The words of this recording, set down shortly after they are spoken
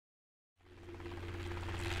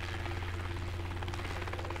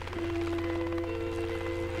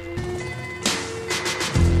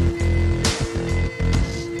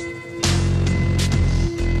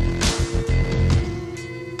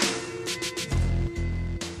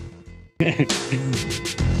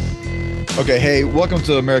Okay, hey, welcome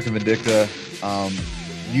to American Vindicta.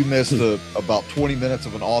 You missed about 20 minutes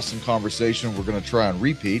of an awesome conversation. We're going to try and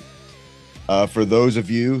repeat. For those of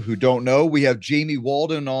you who don't know, we have Jamie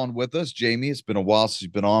Walden on with us. Jamie, it's been a while since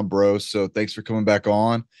you've been on, bro. So thanks for coming back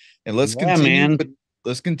on. And let's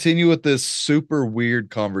continue with this super weird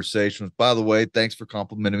conversation. By the way, thanks for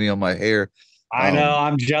complimenting me on my hair. I know,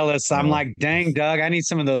 I'm jealous. I'm like, dang, Doug, I need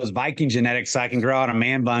some of those Viking genetics so I can grow out a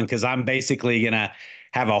man bun because I'm basically gonna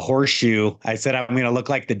have a horseshoe. I said I'm gonna look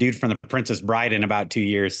like the dude from The Princess Bride in about 2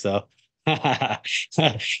 years. So yeah,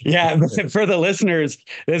 for the listeners,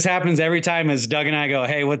 this happens every time as Doug and I go,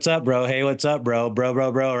 hey, what's up, bro? Hey, what's up, bro? Bro,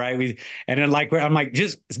 right? And then I'm like,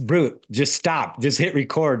 just brute, just stop, just hit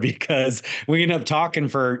record because we end up talking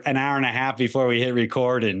for an hour and a half before we hit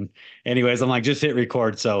record. And anyways, I'm like, just hit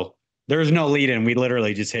record. So there's no lead in. We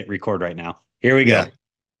literally just hit record right now. Here we go.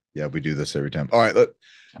 Yeah, we do this every time. All right,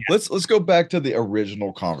 let's go back to the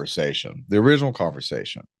original conversation.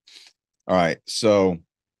 All right, so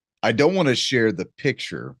I don't want to share the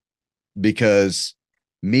picture because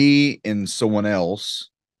me and someone else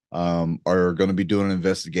are going to be doing an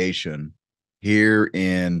investigation here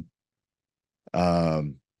in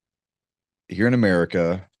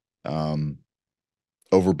America over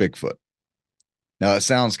Bigfoot. Now, it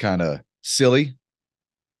sounds kind of silly.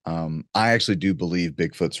 I actually do believe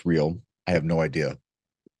Bigfoot's real. I have no idea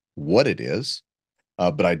what it is,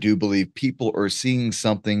 but I do believe people are seeing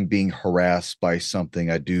something, being harassed by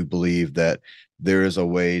something. I do believe that there is a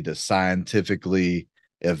way to scientifically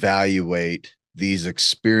evaluate these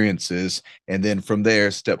experiences, and then from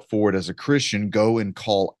there, step forward as a Christian, go and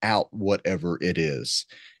call out whatever it is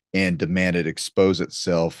and demand it expose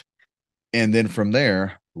itself, and then from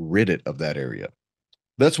there, rid it of that area.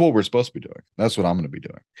 That's what we're supposed to be doing. That's what I'm going to be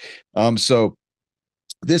doing. So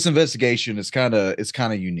this investigation is kind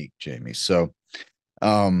of unique, Jamie. So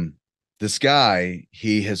this guy,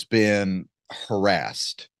 he has been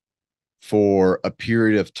harassed for a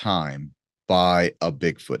period of time by a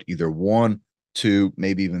Bigfoot, either one, two,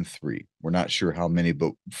 maybe even three. We're not sure how many,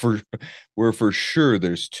 but we're for sure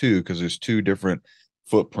there's two because there's two different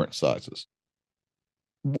footprint sizes.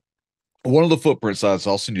 One of the footprint sizes,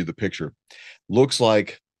 I'll send you the picture, looks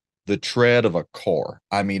like the tread of a car.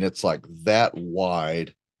 I mean, it's like that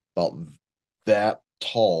wide, about that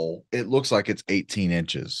tall. It looks like it's 18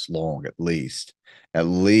 inches long, at least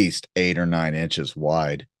 8 or 9 inches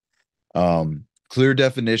wide. Clear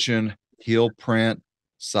definition, heel print,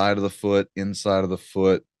 side of the foot, inside of the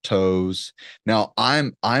foot, toes. Now,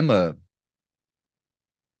 I'm a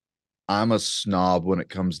snob when it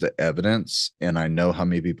comes to evidence, and I know how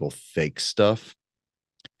many people fake stuff.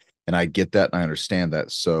 And I get that and I understand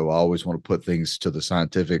that. So I always want to put things to the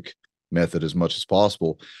scientific method as much as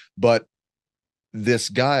possible. But this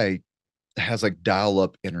guy has like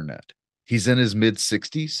dial-up internet. He's in his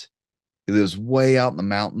mid-60s. He lives way out in the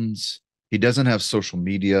mountains. He doesn't have social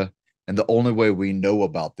media. And the only way we know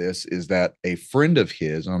about this is that a friend of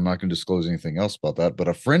his, and I'm not going to disclose anything else about that, but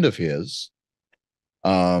a friend of his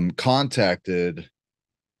contacted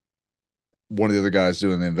one of the other guys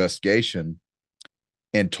doing the investigation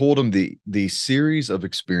and told him the series of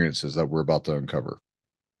experiences that we're about to uncover.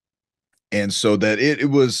 And so that it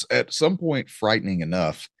was at some point frightening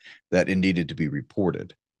enough that it needed to be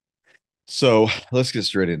reported. So let's get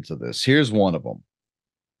straight into this. Here's one of them.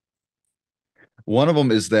 One of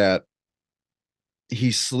them is that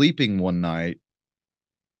he's sleeping one night,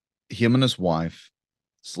 him and his wife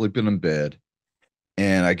sleeping in bed.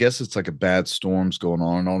 And I guess it's like a bad storm's going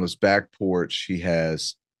on. And on his back porch, he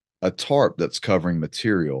has a tarp that's covering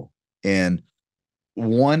material. And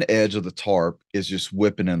one edge of the tarp is just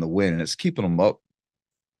whipping in the wind and it's keeping him up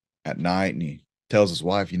at night. And he tells his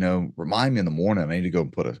wife, remind me in the morning, I need to go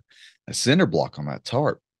and put a cinder block on that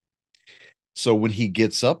tarp. So when he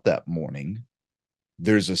gets up that morning,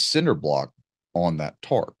 there's a cinder block on that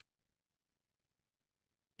tarp.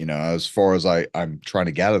 As far as I'm trying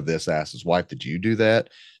to gather this, asked his wife, did you do that?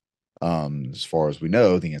 As far as we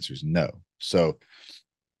know, the answer is no. So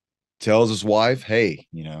tells his wife, hey,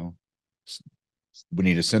 we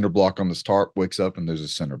need a cinder block on this tarp, wakes up and there's a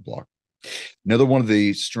cinder block. Another one of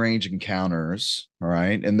the strange encounters. All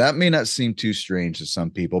right. And that may not seem too strange to some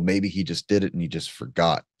people. Maybe he just did it and he just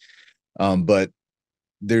forgot. But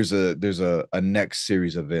there's a next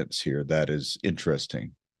series of events here that is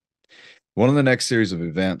interesting. One of the next series of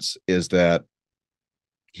events is that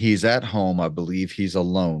he's at home. I believe he's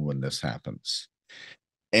alone when this happens.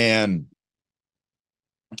 And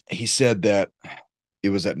he said that it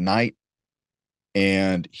was at night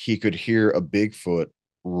and he could hear a Bigfoot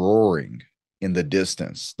roaring in the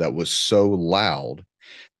distance that was so loud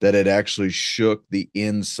that it actually shook the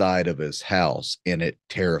inside of his house and it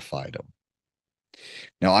terrified him.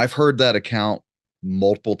 Now, I've heard that account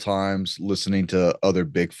multiple times listening to other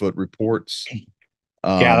Bigfoot reports. Yeah,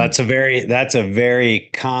 Um, that's a very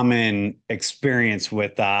common experience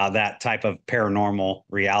with that type of paranormal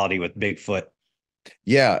reality with Bigfoot.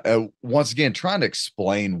 yeah, once again, trying to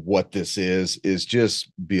explain what this is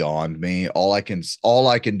just beyond me. All I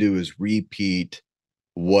can do is repeat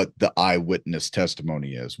what the eyewitness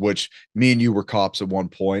testimony is, which me and you were cops at one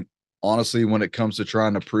point. Honestly, when it comes to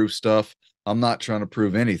trying to prove stuff, I'm not trying to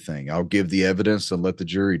prove anything. I'll give the evidence and let the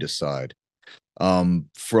jury decide.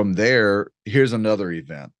 From there, here's another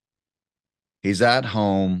event. He's at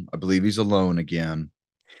home. I believe he's alone again,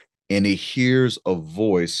 and he hears a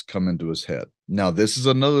voice come into his head. Now, this is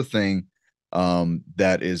another thing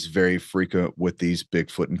that is very frequent with these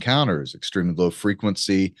Bigfoot encounters, extremely low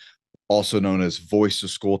frequency, also known as voice to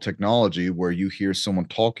skull technology, where you hear someone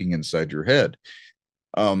talking inside your head.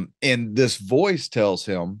 And this voice tells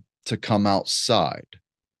him to come outside.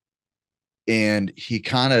 And he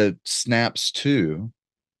kind of snaps to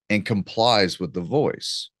and complies with the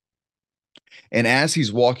voice. And as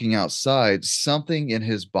he's walking outside, something in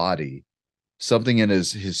his body, something in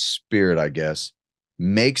his spirit, I guess,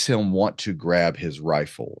 makes him want to grab his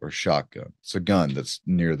rifle or shotgun. It's a gun that's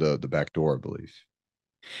near the back door, I believe.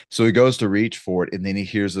 So he goes to reach for it, and then he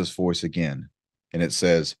hears this voice again, and it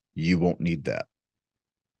says, "You won't need that."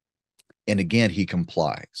 And again, he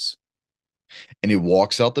complies. And he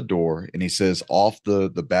walks out the door, and he says, off the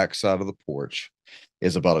back side of the porch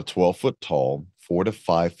is about a 12-foot tall, 4 to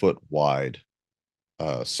 5 foot wide,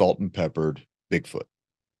 salt and peppered Bigfoot.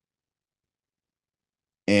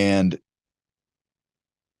 And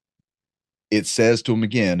it says to him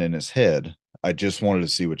again in his head, "I just wanted to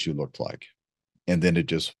see what you looked like." And then it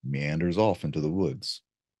just meanders off into the woods.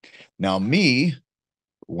 Now, me,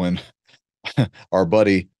 when our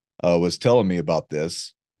buddy was telling me about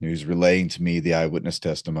this, he was relaying to me the eyewitness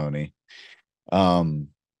testimony. Um,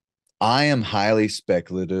 I am highly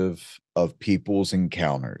speculative of people's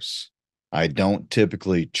encounters. I don't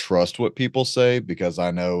typically trust what people say because I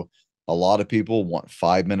know a lot of people want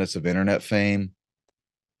 5 minutes of internet fame.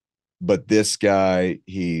 But this guy,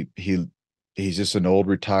 he's just an old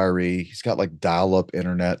retiree. He's got like dial-up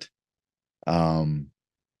internet. Um,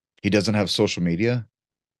 he doesn't have social media.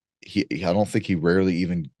 I don't think he rarely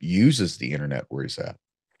even uses the internet where he's at.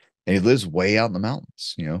 And he lives way out in the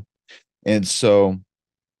mountains. And so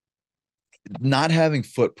not having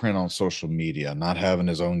footprint on social media, not having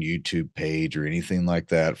his own YouTube page or anything like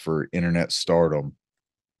that for internet stardom,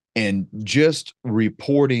 and just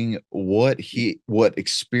reporting what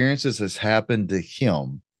experiences has happened to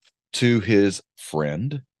him to his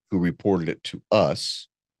friend who reported it to us.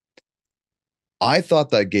 I thought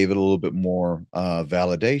that gave it a little bit more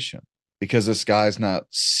validation because this guy's not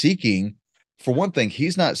seeking, for one thing,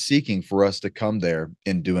 he's not seeking for us to come there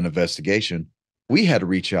and do an investigation. We had to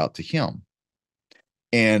reach out to him.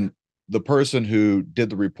 And the person who did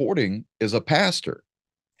the reporting is a pastor.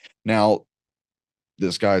 Now,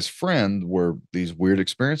 this guy's friend, where these weird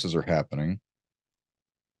experiences are happening,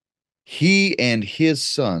 he and his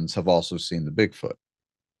sons have also seen the Bigfoot.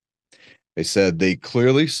 They said they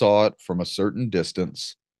clearly saw it from a certain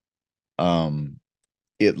distance. Um,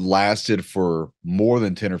 it lasted for more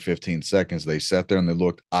than 10 or 15 seconds. They sat there and they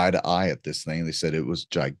looked eye to eye at this thing. They said it was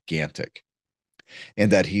gigantic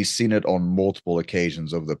and that he's seen it on multiple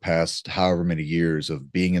occasions over the past however many years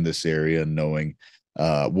of being in this area and knowing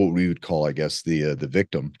what we would call, I guess, the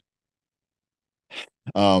victim.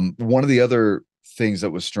 One of the other things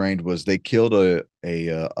that was strange was they killed a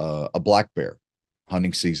black bear.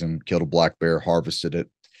 Hunting season, killed a black bear, harvested it,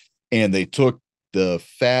 and they took the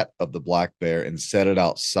fat of the black bear and set it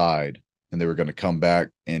outside, and they were going to come back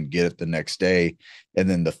and get it the next day, and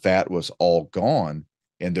then the fat was all gone,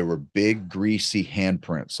 and there were big greasy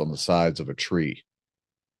handprints on the sides of a tree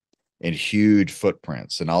and huge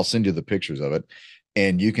footprints, and I'll send you the pictures of it.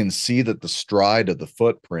 And you can see that the stride of the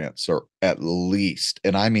footprints are at least,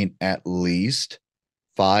 and I mean at least,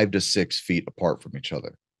 5 to 6 feet apart from each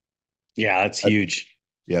other. Yeah, that's huge.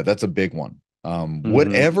 Yeah, that's a big one. Hmm.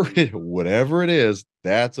 Whatever it is,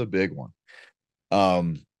 that's a big one.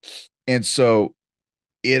 Um, and so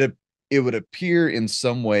it it would appear in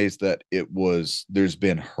some ways that there's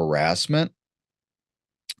been harassment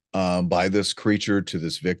by this creature to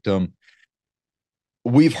this victim.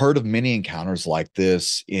 We've heard of many encounters like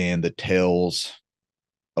this in the tales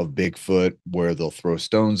of Bigfoot where they'll throw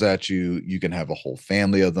stones at you. You can have a whole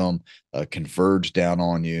family of them converge down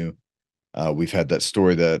on you. We've had that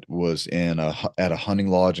story that was at a hunting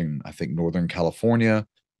lodge in, I think, Northern California,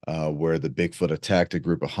 where the Bigfoot attacked a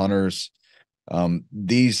group of hunters.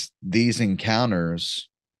 These encounters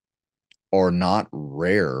are not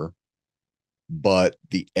rare, but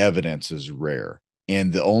the evidence is rare.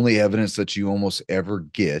 And the only evidence that you almost ever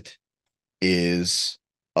get is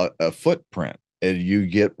a footprint. And you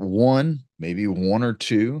get one, maybe one or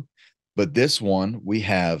two, but this one, we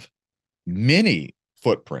have many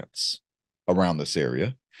footprints around this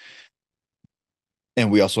area. And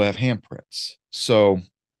we also have handprints. So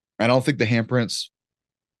I don't think the handprints,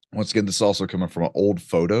 once again, this is also coming from an old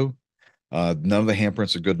photo. None of the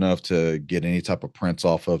handprints are good enough to get any type of prints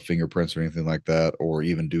off of, fingerprints or anything like that, or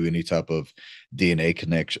even do any type of DNA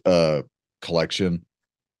collection.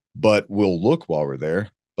 But we'll look while we're there.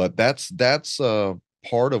 But that's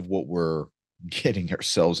part of what we're getting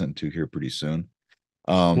ourselves into here pretty soon.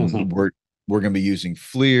 We're going to be using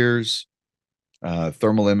FLIRs,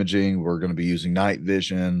 thermal imaging. We're going to be using night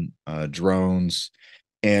vision, drones,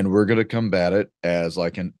 and we're going to combat it as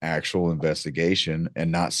like an actual investigation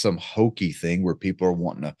and not some hokey thing where people are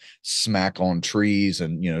wanting to smack on trees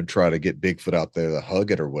and, try to get Bigfoot out there to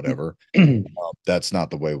hug it or whatever. That's not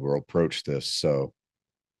the way we'll approach this. So,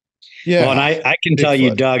 yeah. Well, and I can tell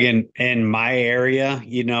you, Bigfoot. Doug, in my area,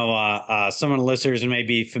 some of the listeners may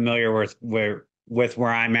be familiar with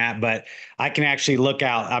where I'm at, but I can actually look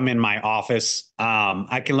out. I'm in my office.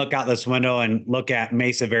 I can look out this window and look at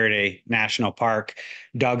Mesa Verde National Park.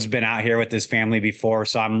 Doug's been out here with his family before,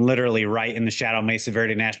 so I'm literally right in the shadow of Mesa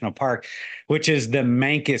Verde National Park, which is the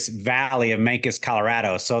Mancos Valley of Mancos,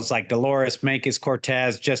 Colorado. So it's like Dolores, Mancos,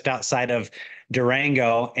 Cortez, just outside of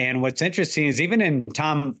Durango. And what's interesting is even in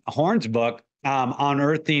Tom Horn's book,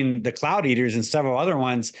 Unearthing the Cloud Eaters and several other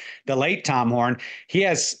ones, the late Tom Horn, he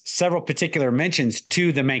has several particular mentions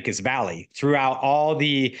to the Mancos Valley throughout all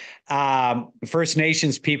the First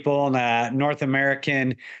Nations people and the North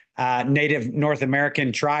American Native North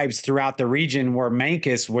American tribes throughout the region where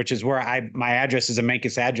Mancos, which is where my address is a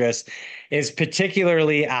Mancos address, is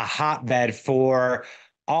particularly a hotbed for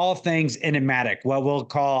all things enigmatic, what we'll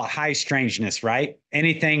call high strangeness, right?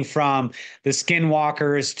 Anything from the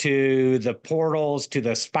skinwalkers to the portals to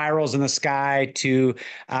the spirals in the sky to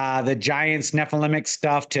the giants Nephilimic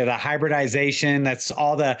stuff to the hybridization. That's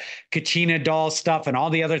all the Kachina doll stuff and all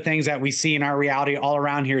the other things that we see in our reality all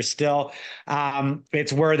around here still.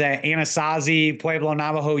 It's where the Anasazi, Pueblo,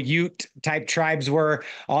 Navajo, Ute type tribes were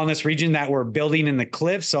all in this region that were building in the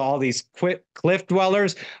cliffs. So all these cliff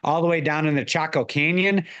dwellers all the way down in the Chaco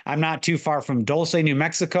Canyon. I'm not too far from Dulce, New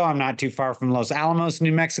Mexico. I'm not too far from Los Alamos,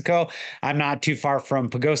 New Mexico. I'm not too far from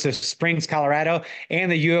Pagosa Springs, Colorado,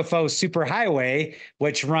 and the UFO Superhighway,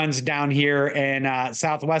 which runs down here in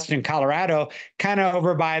southwestern Colorado, kind of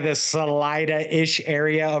over by the Salida-ish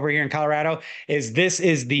area over here in Colorado. This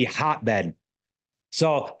is the hotbed.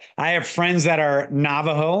 So I have friends that are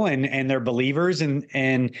Navajo and they're believers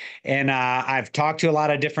and I've talked to a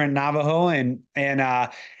lot of different Navajo and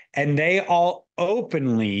they all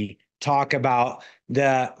openly talk about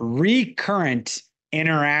the recurrent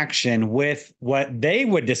interaction with what they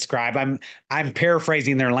would describe. I'm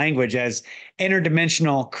paraphrasing their language as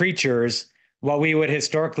interdimensional creatures, what we would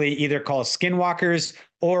historically either call skinwalkers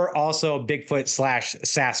or also Bigfoot /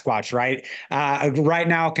 Sasquatch, right? Right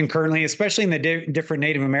now, concurrently, especially in the different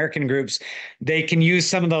Native American groups, they can use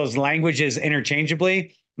some of those languages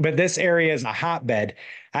interchangeably, but this area is a hotbed.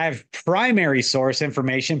 I have primary source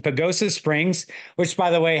information, Pagosa Springs, which,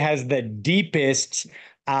 by the way, has the deepest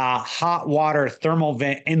hot water thermal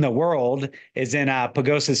vent in the world, is in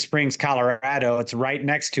Pagosa Springs, Colorado. It's right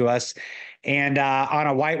next to us. And on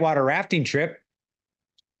a whitewater rafting trip,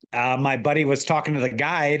 my buddy was talking to the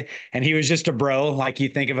guide, and he was just a bro, like you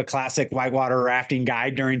think of a classic whitewater rafting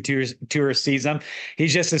guide during tour season.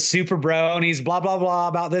 He's just a super bro, and he's blah blah blah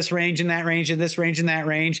about this range and that range and this range and that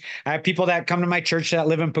range. I have people that come to my church that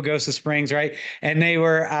live in Pagosa Springs, right? And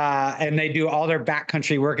they do all their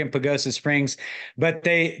backcountry work in Pagosa Springs. But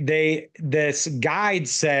this guide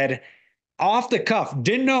said, off the cuff,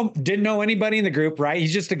 didn't know anybody in the group, right?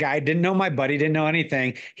 He's just a guy, didn't know my buddy, didn't know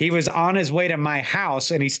anything. He was on his way to my house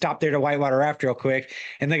and he stopped there to whitewater raft real quick.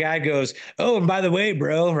 And the guy goes, "Oh, and by the way,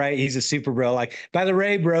 bro," right? He's a super bro. Like, "By the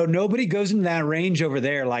way, bro, nobody goes into that range over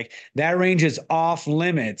there. Like, that range is off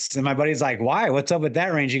limits." And my buddy's like, "Why? What's up with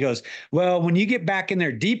that range?" He goes, "Well, when you get back in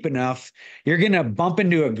there deep enough, you're going to bump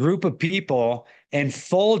into a group of people in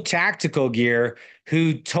full tactical gear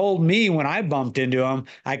who told me when I bumped into them,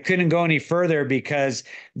 I couldn't go any further because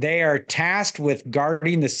they are tasked with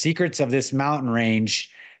guarding the secrets of this mountain range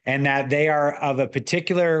and that they are of a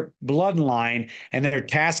particular bloodline, and their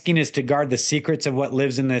tasking is to guard the secrets of what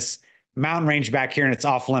lives in this mountain range back here, and it's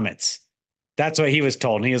off limits. That's what he was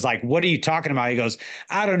told. And he was like, "What are you talking about?" He goes,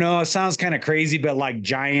 "I don't know. It sounds kind of crazy, but like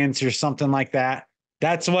giants or something like that."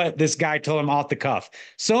 That's what this guy told him off the cuff.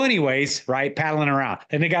 So, anyways, right, paddling around.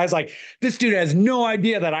 And the guy's like, "This dude has no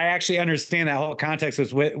idea that I actually understand that whole context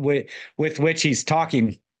with which he's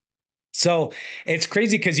talking." So it's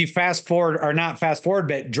crazy because you fast forward, or not fast forward,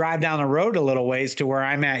 but drive down the road a little ways to where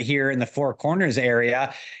I'm at here in the Four Corners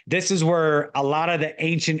area. This is where a lot of the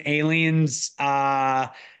ancient aliens,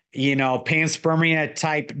 panspermia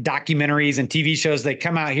type documentaries and TV shows, they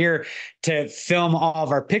come out here to film all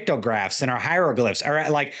of our pictographs and our hieroglyphs. All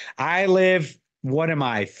right, like I live, what am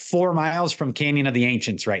I, 4 miles from Canyon of the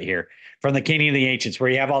Ancients right here, from the Canyon of the Ancients, where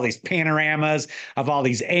you have all these panoramas of all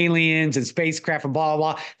these aliens and spacecraft and blah,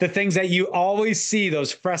 blah, blah. The things that you always see,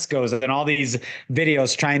 those frescoes and all these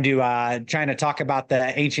videos trying to talk about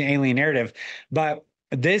the ancient alien narrative. But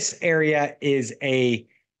this area is a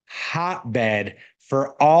hotbed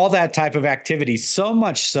for all that type of activity, so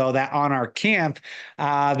much so that on our camp,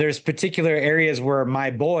 there's particular areas where my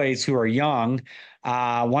boys who are young,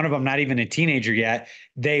 one of them not even a teenager yet,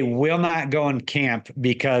 they will not go and camp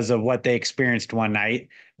because of what they experienced one night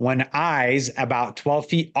when eyes about 12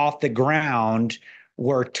 feet off the ground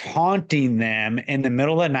were taunting them in the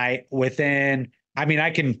middle of the night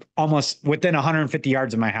I can almost within 150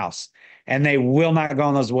 yards of my house. And they will not go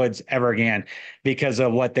in those woods ever again because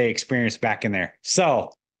of what they experienced back in there.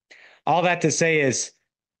 So, all that to say is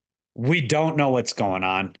we don't know what's going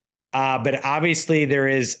on. But obviously, there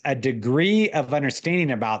is a degree of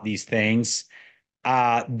understanding about these things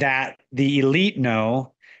that the elite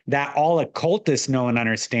know, that all occultists know and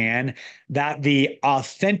understand, that the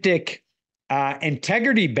authentic,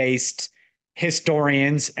 integrity based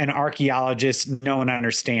historians and archaeologists know and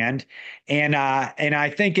understand. And I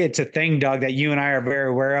think it's a thing, Doug, that you and I are very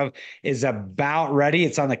aware of, is about ready.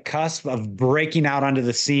 It's on the cusp of breaking out onto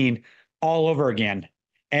the scene all over again.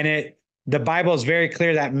 And the Bible is very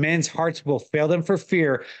clear that men's hearts will fail them for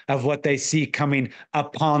fear of what they see coming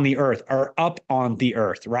upon the earth or up on the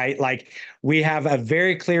earth, right? Like we have a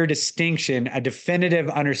very clear distinction, a definitive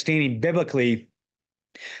understanding biblically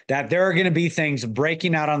that there are going to be things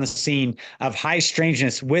breaking out on the scene of high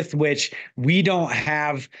strangeness with which we don't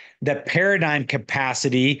have the paradigm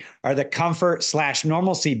capacity or the comfort slash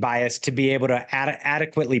normalcy bias to be able to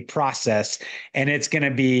adequately process. And it's going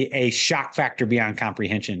to be a shock factor beyond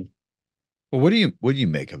comprehension. Well, what do you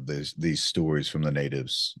make of these stories from the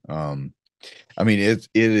natives? It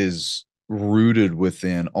is rooted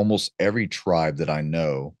within almost every tribe that I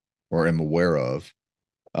know or am aware of.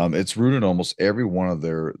 It's rooted in almost every one of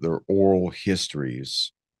their oral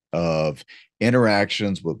histories of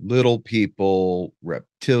interactions with little people,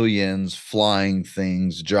 reptilians, flying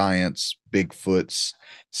things, giants, Bigfoots,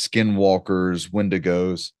 skinwalkers,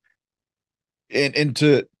 wendigos, and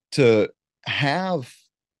to have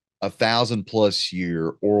 1,000+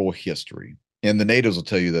 year oral history. And the natives will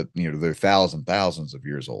tell you that they're thousands of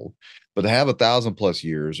years old, but to have 1,000+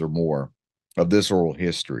 years or more of this oral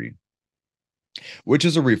history, which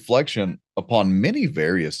is a reflection upon many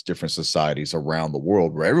various different societies around the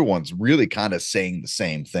world where everyone's really kind of saying the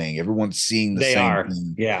same thing. Everyone's seeing the They same are.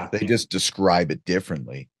 thing. Yeah. They just describe it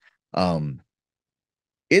differently. Isn't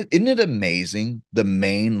it amazing? The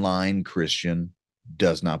mainline Christian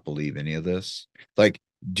does not believe any of this. Like,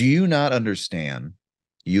 do you not understand?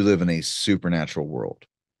 You live in a supernatural world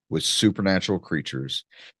with supernatural creatures.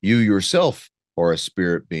 You yourself are a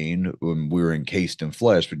spirit being when we're encased in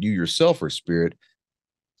flesh, but you yourself are spirit.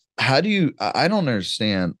 How do you? I don't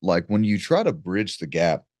understand. Like when you try to bridge the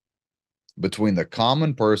gap between the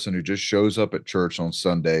common person who just shows up at church on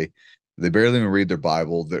Sunday, they barely even read their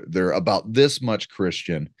Bible, they're about this much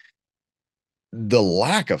Christian. The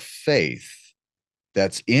lack of faith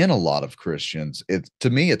that's in a lot of Christians, to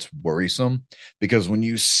me, it's worrisome because when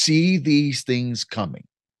you see these things coming,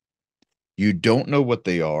 you don't know what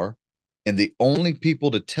they are. And the only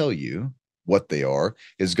people to tell you what they are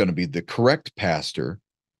is going to be the correct pastor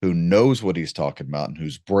who knows what he's talking about and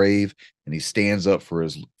who's brave and he stands up for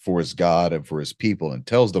his God and for his people and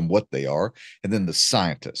tells them what they are. And then the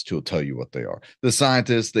scientist who will tell you what they are. The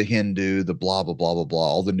scientist, the Hindu, the blah, blah, blah, blah, blah,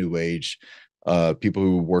 all the new age people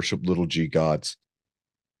who worship little g gods.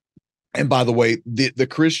 And by the way, the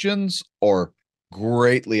Christians are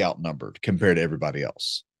greatly outnumbered compared to everybody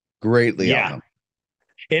else. Greatly Yeah. outnumbered.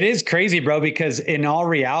 It is crazy, bro, because in all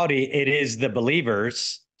reality, it is the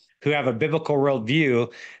believers who have a biblical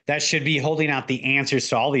worldview that should be holding out the answers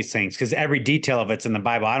to all these things, because every detail of it's in the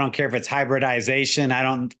Bible. I don't care if it's hybridization. I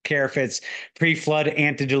don't care if it's pre-flood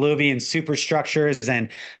antediluvian superstructures and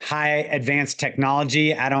high advanced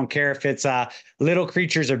technology. I don't care if it's little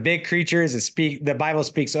creatures or big creatures. The Bible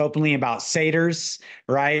speaks openly about satyrs,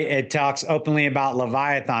 right? It talks openly about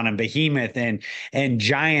Leviathan and Behemoth and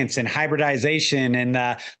giants and hybridization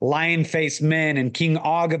and lion-faced men and King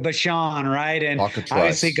Og of Bashan, right? And obviously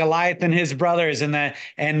Cockatrice. Goliath and his brothers and the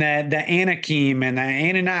Anakim and the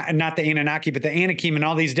Anunnaki, not the Anunnaki, but the Anakim and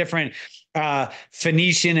all these different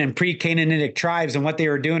Phoenician and pre-Canaanitic tribes and what they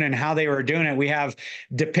were doing and how they were doing it. We have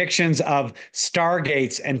depictions of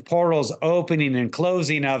stargates and portals opening and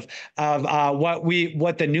closing of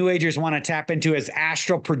what the New Agers want to tap into as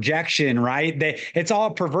astral projection, right? It's all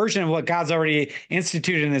a perversion of what God's already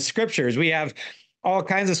instituted in the scriptures. We have all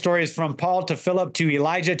kinds of stories from Paul to Philip to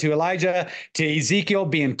Elijah to Ezekiel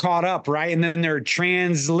being caught up, right? And then they're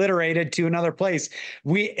transliterated to another place.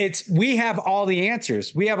 We have all the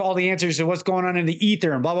answers. We have all the answers to what's going on in the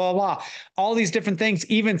ether and blah, blah, blah. All these different things,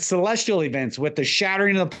 even celestial events with the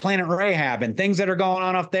shattering of the planet Rahab and things that are going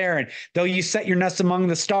on up there. And though you set your nest among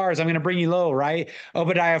the stars, I'm going to bring you low, right?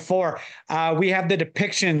 Obadiah 4. We have the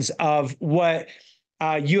depictions of what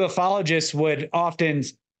ufologists would often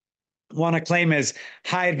want to claim as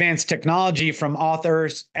high advanced technology from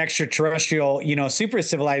authors, extraterrestrial, super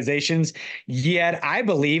civilizations. Yet I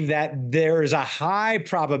believe that there's a high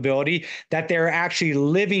probability that they're actually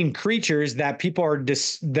living creatures that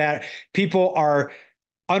people are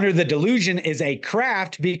under the delusion is a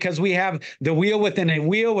craft, because we have the wheel within a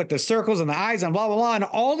wheel with the circles and the eyes and blah, blah, blah, and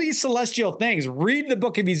all these celestial things. Read the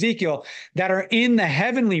book of Ezekiel that are in the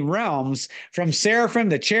heavenly realms, from seraphim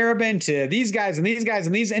to cherubim to these guys and these guys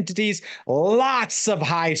and these entities. Lots of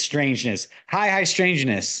high strangeness.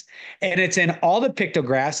 And it's in all the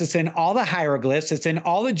pictographs, it's in all the hieroglyphs, it's in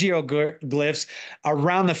all the geoglyphs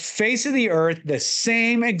around the face of the earth, the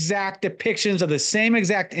same exact depictions of the same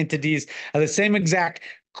exact entities, of the same exact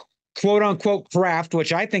quote unquote craft,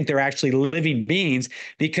 which I think they're actually living beings,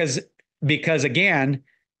 because again,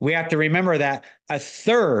 we have to remember that a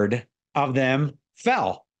third of them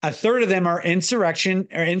fell. A third of them are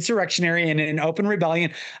insurrectionary and in open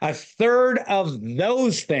rebellion. A third of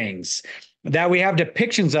those things that we have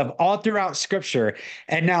depictions of all throughout scripture.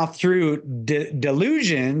 And now through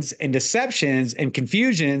delusions and deceptions and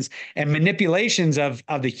confusions and manipulations of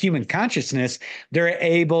the human consciousness, they're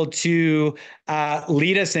able to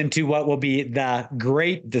lead us into what will be the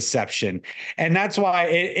great deception. And that's why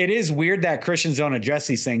it is weird that Christians don't address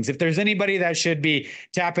these things. If there's anybody that should be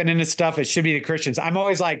tapping into stuff, it should be the Christians. I'm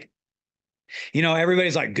always like,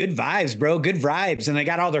 everybody's like, good vibes, bro, good vibes. And they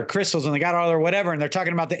got all their crystals and they got all their whatever. And they're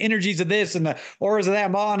talking about the energies of this and the auras of that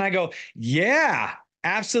and blah. And I go, yeah,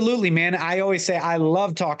 absolutely, man. I always say, I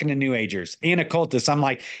love talking to New Agers and occultists. I'm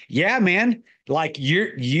like, yeah, man, like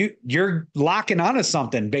you're locking onto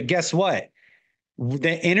something. But guess what?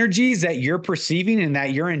 The energies that you're perceiving and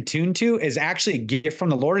that you're in tune to is actually a gift from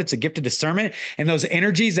the Lord. It's a gift of discernment. And those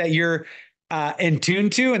energies that you're in tune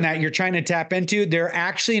to and that you're trying to tap into, they're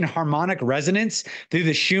actually in harmonic resonance through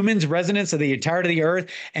the Schumann's resonance of the entirety of the earth,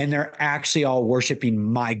 and they're actually all worshiping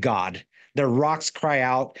my God. The rocks cry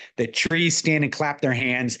out, the trees stand and clap their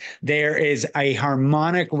hands. There is a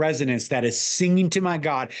harmonic resonance that is singing to my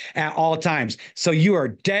God at all times. So you are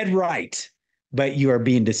dead right, but you are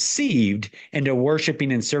being deceived into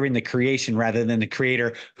worshiping and serving the creation rather than the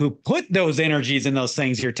creator who put those energies and those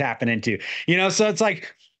things you're tapping into. So it's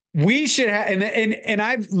like, we should have, and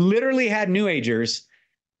I've literally had New Agers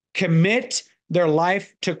commit their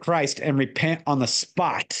life to Christ and repent on the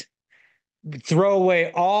spot. Throw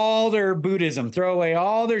away all their Buddhism, throw away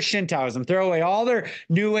all their Shintoism, throw away all their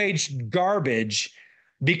New Age garbage,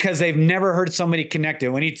 because they've never heard somebody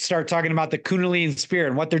connected. When you start talking about the Kundalini spirit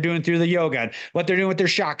and what they're doing through the yoga, and what they're doing with their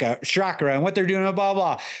chakra, and what they're doing, blah,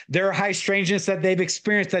 blah, their high strangeness that they've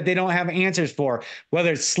experienced that they don't have answers for,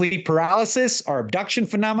 whether it's sleep paralysis or abduction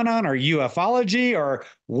phenomenon or ufology or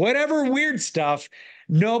whatever weird stuff,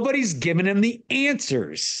 nobody's giving them the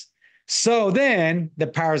answers. So then the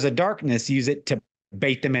powers of darkness use it to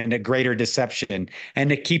bait them into greater deception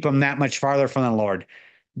and to keep them that much farther from the Lord.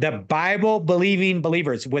 The Bible believing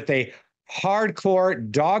believers with a hardcore,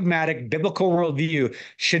 dogmatic, biblical worldview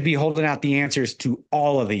should be holding out the answers to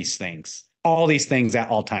all these things at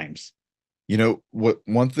all times.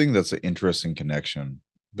 One thing that's an interesting connection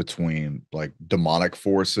between like demonic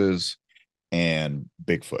forces and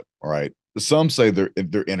Bigfoot. All right. Some say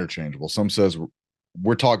they're interchangeable. Some says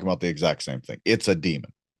we're talking about the exact same thing. It's a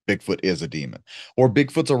demon. Bigfoot is a demon, or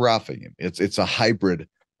Bigfoot's a Raphaim. It's a hybrid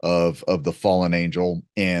of the fallen angel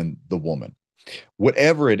and the woman.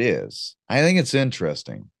 Whatever it is, I think it's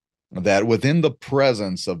interesting that within the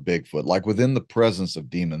presence of Bigfoot, like within the presence of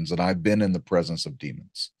demons, and I've been in the presence of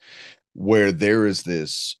demons, where there is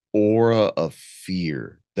this aura of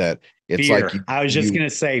fear that it's like Fear. I was just you gonna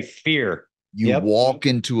say fear. you Yep. walk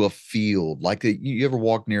into a field like you ever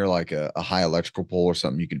walk near like a high electrical pole or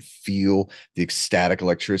something, you can feel the ecstatic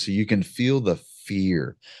electricity, you can feel the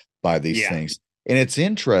fear by these Yeah. things. And it's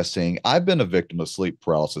interesting, I've been a victim of sleep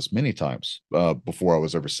paralysis many times before I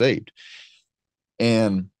was ever saved,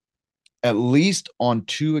 and at least on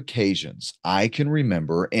two occasions I can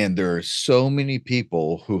remember, and there are so many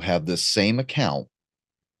people who have this same account,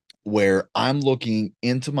 where I'm looking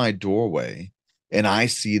into my doorway and I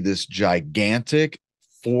see this gigantic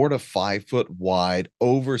 4 to 5 foot wide,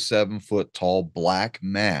 over 7 foot tall black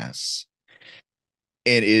mass.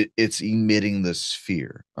 And it's emitting this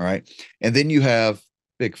fear. All right. And then you have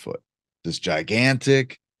Bigfoot, this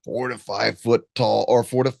gigantic 4 to 5 foot tall, or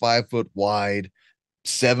 4 to 5 foot wide,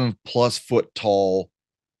 7+ foot tall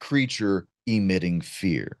creature emitting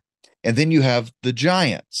fear. And then you have the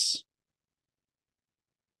giants,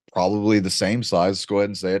 probably the same size. Let's go ahead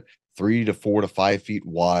and say it: 3 to 4 to 5 feet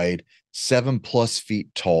wide, 7+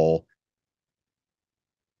 feet tall.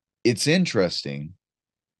 It's interesting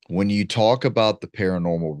when you talk about the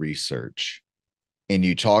paranormal research and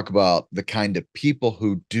you talk about the kind of people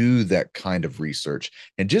who do that kind of research,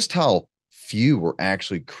 and just how few are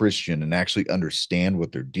actually Christian and actually understand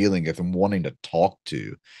what they're dealing with and wanting to talk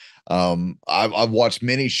to. I've watched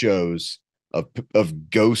many shows of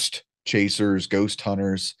ghost chasers, ghost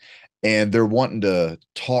hunters, and they're wanting to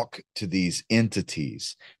talk to these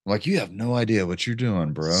entities. I'm like, you have no idea what you're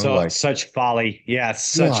doing, bro. So Like, such folly. Yeah,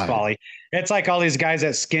 such God, folly. It's like all these guys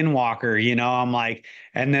at Skinwalker, I'm like,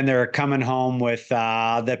 and then they're coming home with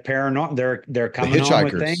the paranormal, they're the coming home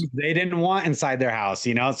with things hitchhikers, they didn't want inside their house.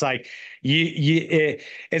 It's like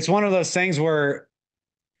it's one of those things where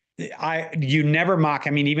you never mock. I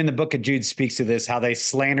mean, even the book of Jude speaks to this, how they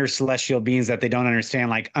slander celestial beings that they don't understand,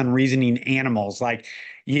 like unreasoning animals. Like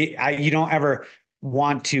you don't ever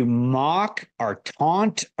want to mock or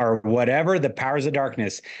taunt or whatever the powers of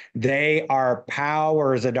darkness. They are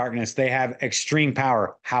powers of darkness. They have extreme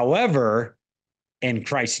power. However, in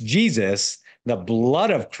Christ Jesus, the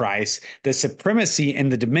blood of Christ, the supremacy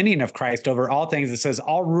and the dominion of Christ over all things. It says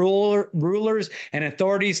all rulers and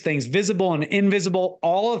authorities, things visible and invisible,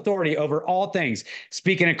 all authority over all things.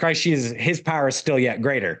 Speaking of Christ Jesus, his power is still yet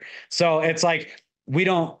greater. So it's like we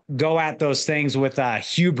don't go at those things with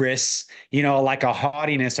hubris, like a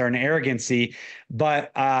haughtiness or an arrogancy,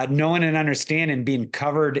 but knowing and understanding, being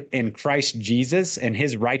covered in Christ Jesus and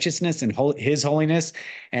his righteousness and his holiness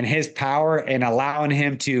and his power, and allowing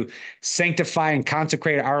him to sanctify and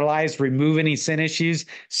consecrate our lives, remove any sin issues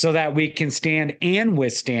so that we can stand and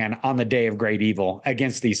withstand on the day of great evil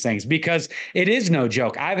against these things, because it is no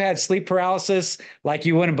joke. I've had sleep paralysis like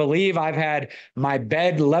you wouldn't believe. I've had my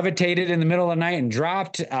bed levitated in the middle of the night and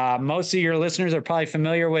dropped. Most of your listeners are probably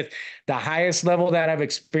familiar with the highest level that I've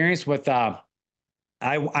experienced with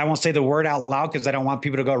I won't say the word out loud because I don't want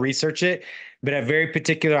people to go research it, but a very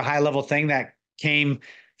particular high level thing that came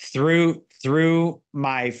through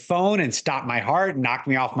my phone and stopped my heart, knocked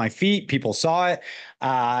me off my feet. People saw it.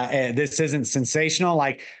 This isn't sensational,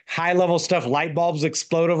 like high level stuff. Light bulbs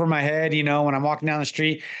explode over my head, when I'm walking down the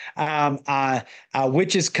street.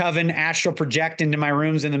 Witches coven astral project into my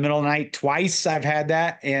rooms in the middle of the night. Twice I've had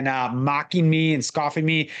that, and mocking me and scoffing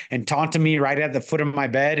me and taunting me right at the foot of my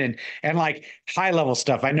bed, and like high level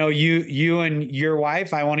stuff. I know you and your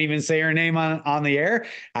wife, I won't even say her name on the air.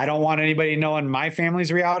 I don't want anybody knowing my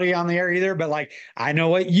family's reality on the air either, but like I know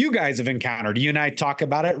what you guys have encountered. You and I talk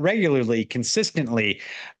about it regularly, consistently.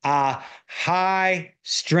 High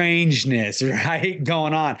strangeness, right,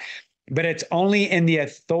 going on. But it's only in the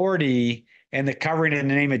authority and the covering in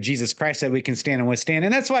the name of Jesus Christ that we can stand and withstand.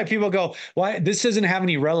 And that's why people go, why this doesn't have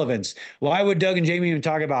any relevance. Why would Doug and Jamie even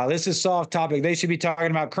talk about it? This is soft topic. They should be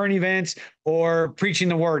talking about current events or preaching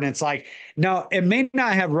the word. And it's like, no, it may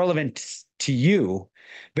not have relevance to you,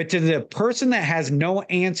 but to the person that has no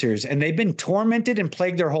answers, and they've been tormented and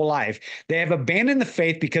plagued their whole life, they have abandoned the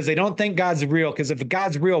faith because they don't think God's real. Because if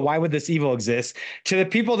God's real, why would this evil exist? To the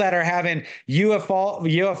people that are having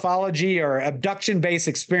ufology or abduction-based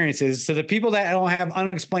experiences, to the people that don't have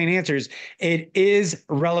unexplained answers, it is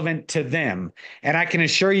relevant to them. And I can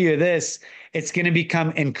assure you this, it's going to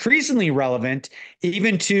become increasingly relevant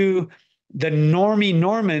even to the normie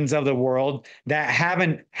Normans of the world that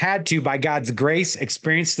haven't had to, by God's grace,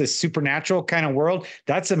 experience this supernatural kind of world.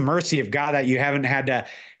 That's a mercy of God that you haven't had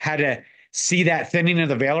to see that thinning of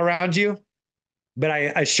the veil around you. But I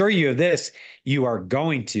assure you of this, you are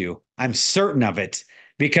going to. I'm certain of it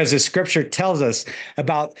because the scripture tells us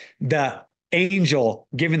about the angel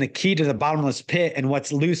giving the key to the bottomless pit and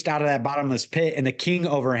what's loosed out of that bottomless pit and the king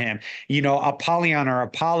over him, Apollyon or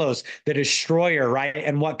Apollos, the destroyer, right?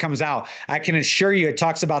 And what comes out. I can assure you, it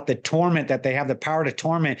talks about the torment, that they have the power to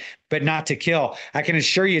torment, but not to kill. I can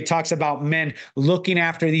assure you, it talks about men looking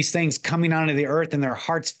after these things coming onto the earth in their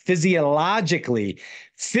hearts physiologically.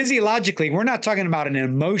 Physiologically, we're not talking about an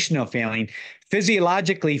emotional failing,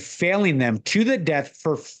 physiologically failing them to the death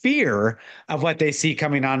for fear of what they see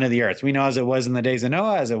coming onto the earth. We know, as it was in the days of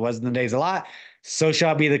Noah, as it was in the days of Lot, so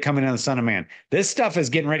shall be the coming of the Son of Man. This stuff is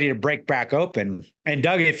getting ready to break back open. And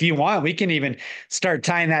Doug, if you want, we can even start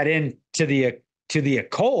tying that in to the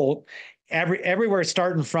occult. Everywhere,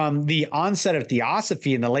 starting from the onset of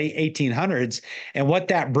theosophy in the late 1800s and what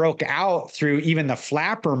that broke out through even the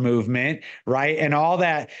flapper movement, right? And all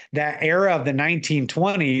that era of the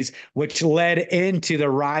 1920s, which led into the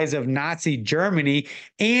rise of Nazi Germany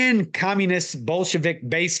and communist Bolshevik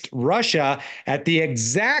based Russia at the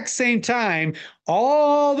exact same time,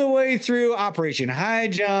 all the way through Operation High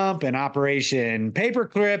Jump and Operation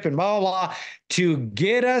Paperclip and blah, blah, blah, to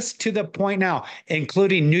get us to the point now,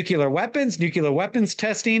 including nuclear weapons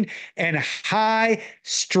testing, and high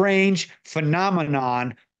strange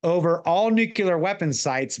phenomenon over all nuclear weapon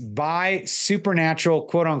sites by supernatural,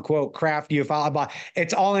 quote unquote, craft UFO.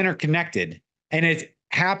 It's all interconnected and it's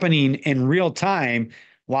happening in real time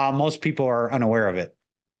while most people are unaware of it.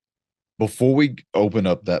 Before we open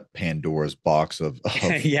up that Pandora's box of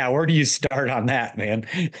yeah, where do you start on that, man?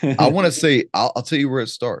 I want to say, I'll tell you where it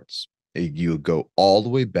starts. You go all the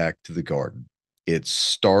way back to the garden. It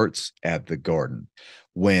starts at the garden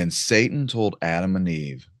when Satan told Adam and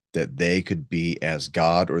Eve that they could be as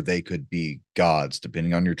God or they could be gods,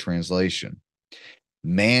 depending on your translation.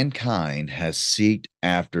 Mankind has sought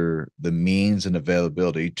after the means and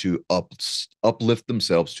availability to uplift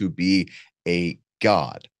themselves to be a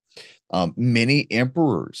god. Many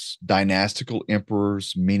emperors, dynastical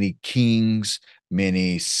emperors, many kings,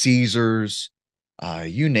 many Caesars,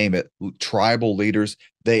 you name it, tribal leaders,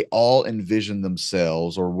 they all envision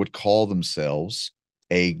themselves or would call themselves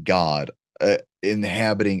a god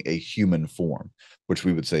inhabiting a human form, which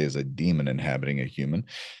we would say is a demon inhabiting a human.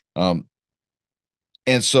 And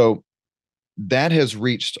so that has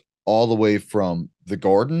reached all the way from the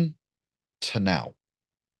garden to now.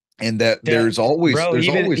 And that there's always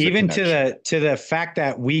even to the fact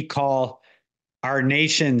that we call our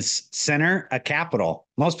nation's center a capital.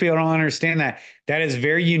 Most people don't understand that. That is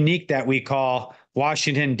very unique that we call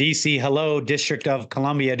Washington, D.C., hello, District of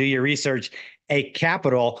Columbia, do your research, a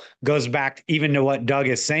capital. Goes back even to what Doug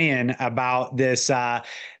is saying about this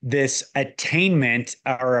attainment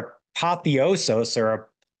or apotheosis or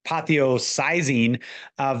apotheosizing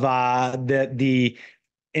of the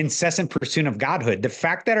incessant pursuit of godhood. The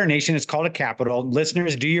fact that our nation is called a capital,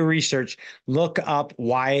 listeners, do your research, look up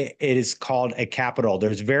why it is called a capital.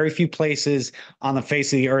 There's very few places on the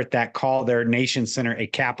face of the earth that call their nation center a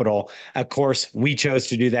capital. Of course, we chose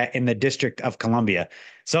to do that in the District of Columbia.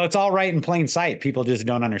 So it's all right in plain sight. People just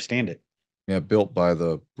don't understand it. Yeah, built by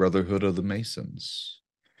the Brotherhood of the Masons.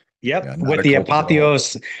 Yep, Yeah, with the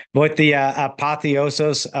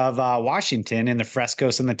apotheosis of Washington and the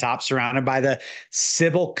frescoes in the top, surrounded by the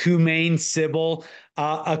Sybil, Cumane, Sybil,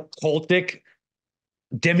 occultic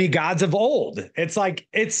demigods of old. It's like,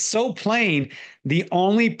 it's so plain. The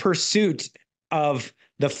only pursuit of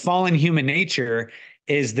the fallen human nature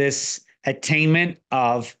is this attainment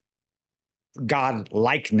of God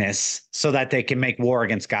likeness so that they can make war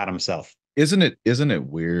against God himself. Isn't it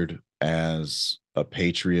weird as a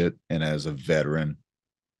patriot and as a veteran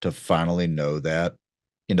to finally know that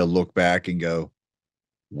and to look back and go,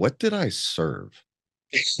 what did I serve?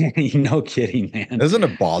 No kidding, man. Doesn't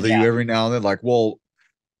it bother you every now and then? Like, well,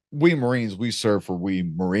 we Marines, we serve for we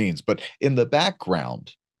Marines, but in the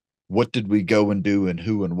background, what did we go and do and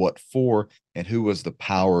who and what for, and who was the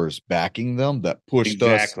powers backing them that pushed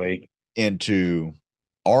us into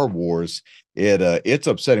our wars? It's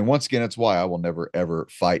upsetting. Once again, it's why I will never ever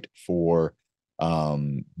fight for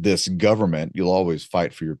this government. You'll always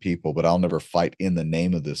fight for your people, but I'll never fight in the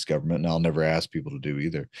name of this government, and I'll never ask people to do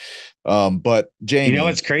either. But Jamie,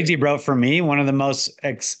 what's crazy, bro? For me, one of the most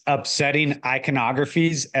upsetting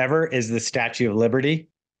iconographies ever is the Statue of Liberty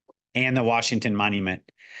and the Washington Monument.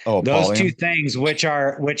 Oh, those two things, which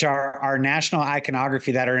are our national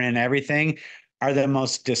iconography that are in everything, are the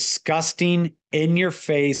most disgusting, in your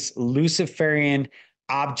face, Luciferian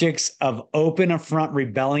objects of open affront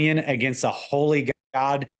rebellion against a holy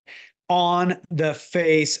God on the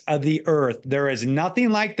face of the earth. There is nothing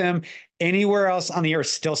like them anywhere else on the earth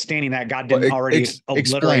still standing that God Well, didn't already obliterate and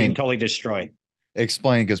explain, totally destroy.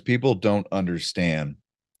 explain, because people don't understand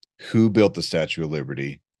who built the Statue of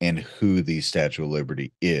Liberty and who the Statue of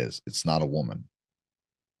Liberty is. It's not a woman.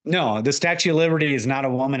 No, the Statue of Liberty is not a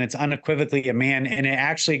woman. It's unequivocally a man. And it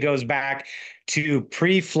actually goes back to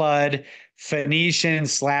pre-flood Phoenician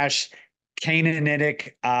slash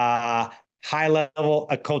Canaanitic high-level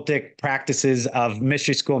occultic practices of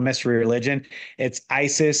mystery school, mystery religion. It's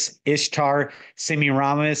Isis, Ishtar,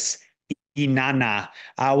 Semiramis, Inanna.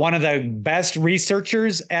 One of the best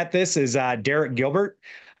researchers at this is Derek Gilbert,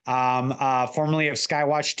 formerly of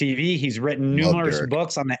Skywatch TV. He's written Love numerous Derek.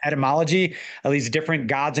 books on the etymology of these different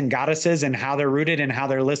gods and goddesses and how they're rooted and how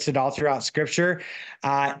they're listed all throughout Scripture.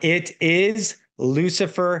 It is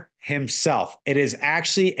Lucifer himself. It is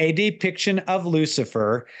actually a depiction of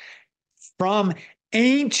Lucifer from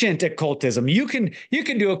ancient occultism. You can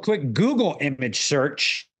do a quick Google image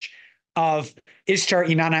search of Ishtar,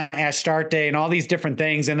 Inanna, Astarte, and all these different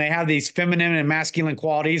things. And they have these feminine and masculine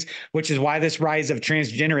qualities, which is why this rise of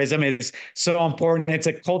transgenderism is so important. It's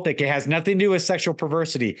occultic. It has nothing to do with sexual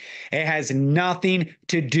perversity. It has nothing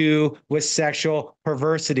to do with sexual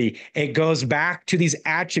perversity. It goes back to these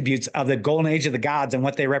attributes of the golden age of the gods and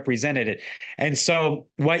what they represented. And so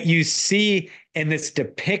what you see in this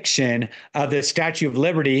depiction of the Statue of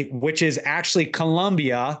Liberty, which is actually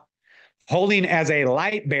Columbia, holding as a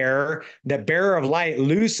light bearer, the bearer of light,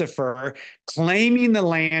 Lucifer, claiming the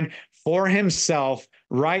land for himself,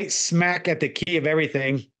 right smack at the key of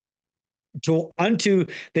everything, unto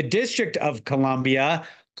the district of Columbia,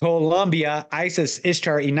 Isis,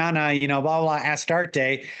 Ishtar, Inanna, blah, blah,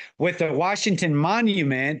 Astarte, with the Washington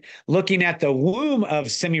Monument looking at the womb of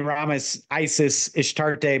Semiramis, Isis,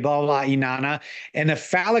 Ishtarte, blah, blah, Inanna, and the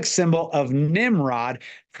phallic symbol of Nimrod,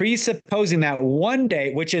 presupposing that one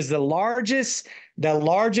day, which is the largest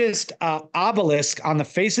obelisk on the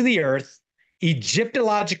face of the earth,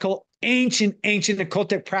 Egyptological ancient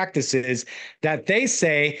occultic practices that they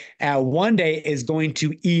say at one day is going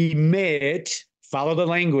to emit, follow the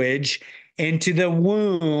language, into the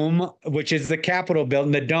womb, which is the Capitol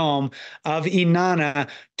building, the dome of Inanna,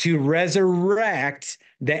 to resurrect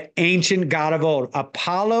the ancient god of old,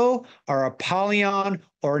 Apollo or Apollyon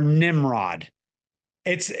or Nimrod.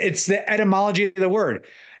 It's the etymology of the word.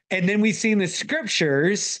 And then we see in the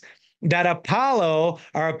scriptures that Apollo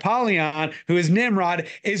or Apollyon, who is Nimrod,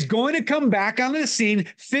 is going to come back on the scene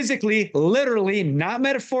physically, literally, not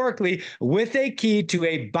metaphorically, with a key to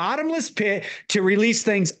a bottomless pit to release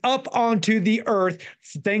things up onto the earth,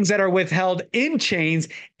 things that are withheld in chains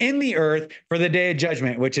in the earth for the day of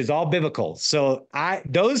judgment, which is all biblical. So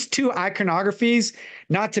those two iconographies,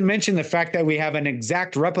 not to mention the fact that we have an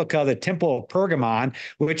exact replica of the Temple of Pergamon,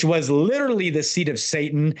 which was literally the seat of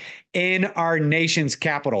Satan in our nation's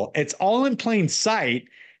capital. It's all in plain sight.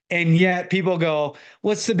 And yet people go,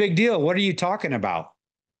 what's the big deal? What are you talking about?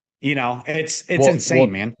 It's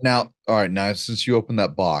insane, man. Now, all right. Now, since you opened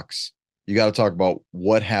that box, you got to talk about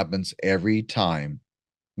what happens every time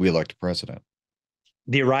we elect a president.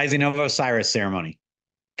 The Rising of Osiris ceremony.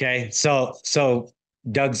 Okay. So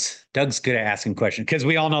Doug's good at asking questions because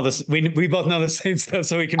we all know this. We both know the same stuff,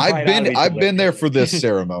 so we can. I've been there for this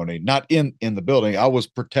ceremony, not in the building. I was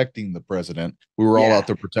protecting the president. We were all out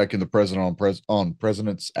there protecting the president on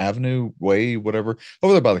President's Avenue Way, whatever,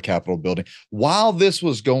 over there by the Capitol building. While this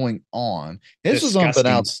was going on, this was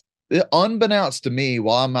unbeknownst to me.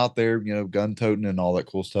 While I'm out there, gun toting and all that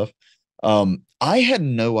cool stuff, I had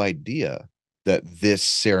no idea that this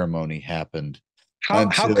ceremony happened. How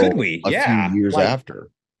could we? A few years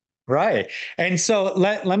after. Right. And so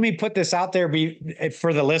let me put this out there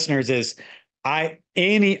for the listeners is I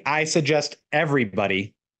suggest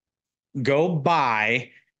everybody go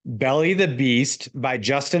buy Belly the Beast by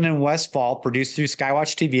Justin and Westfall, produced through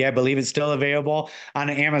Skywatch TV. I believe it's still available on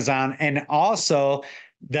Amazon. And also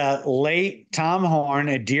the late Tom Horn,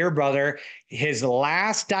 a dear brother, his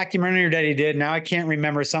last documentary that he did, now I can't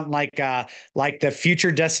remember, something like The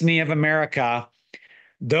Future Destiny of America.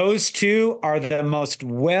 Those two are the most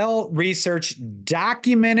well-researched,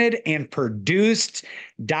 documented, and produced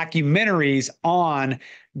documentaries on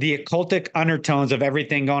the occultic undertones of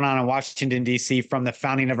everything going on in Washington, D.C. from the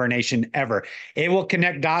founding of our nation ever. It will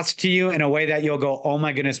connect dots to you in a way that you'll go, oh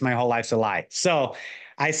my goodness, my whole life's a lie. So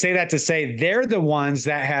I say that to say they're the ones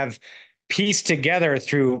that have pieced together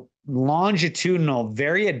through longitudinal,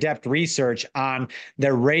 very adept research on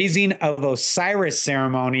the raising of Osiris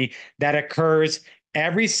ceremony that occurs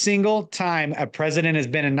every single time a president has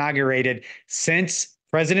been inaugurated since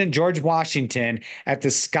President George Washington at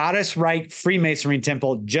the Scottish Rite Freemasonry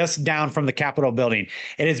Temple just down from the Capitol building.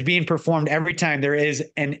 It is being performed every time. There is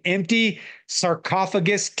an empty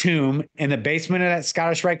sarcophagus tomb in the basement of that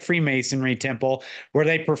Scottish Rite Freemasonry Temple where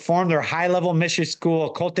they perform their high-level mission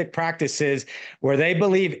school occultic practices, where they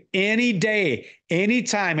believe any day, any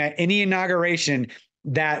time at any inauguration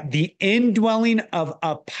that the indwelling of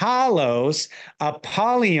Apollos,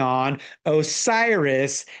 Apollyon,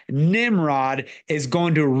 Osiris, Nimrod is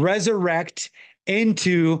going to resurrect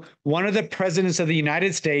into one of the presidents of the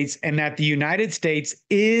United States, and that the United States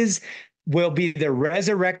will be the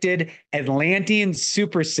resurrected Atlantean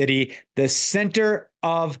super city, the center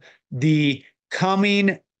of the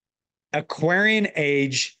coming Aquarian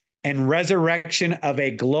age and resurrection of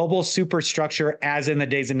a global superstructure as in the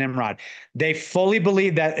days of Nimrod. They fully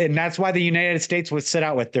believe that, and that's why the United States was set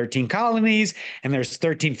out with 13 colonies, and there's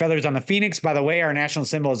 13 feathers on the phoenix. By the way, our national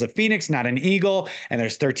symbol is a phoenix, not an eagle, and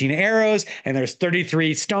there's 13 arrows, and there's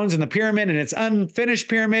 33 stones in the pyramid, and it's unfinished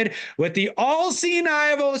pyramid with the all-seeing eye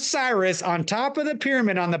of Osiris on top of the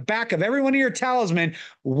pyramid on the back of every one of your talisman,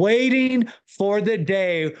 waiting for the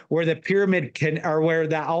day where the pyramid or where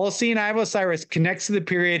the all-seeing eye of Osiris connects to the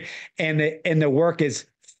period, and the work is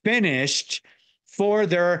finished for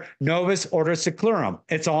their Novus Ordo Seclorum.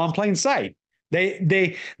 It's all in plain sight.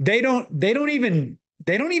 They don't even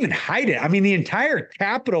hide it. I mean, the entire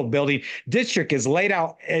Capitol building district is laid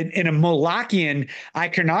out in a Molochian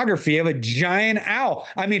iconography of a giant owl.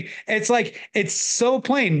 I mean, it's so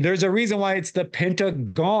plain. There's a reason why it's the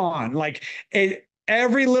Pentagon.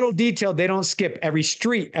 Every little detail, they don't skip. Every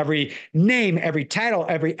street, every name, every title,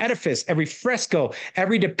 every edifice, every fresco,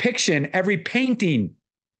 every depiction, every painting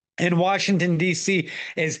in Washington, D.C.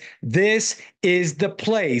 This is the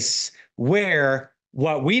place where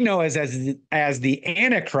what we know as the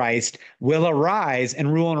Antichrist will arise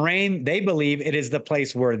and rule and reign. They believe it is the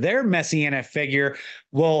place where their messianic figure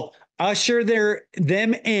will usher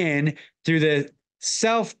them in through the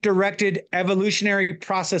self-directed evolutionary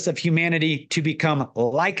process of humanity to become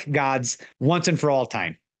like gods once and for all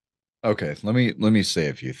time. Okay, let me say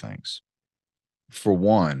a few things. For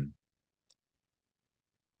one,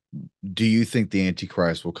 do you think the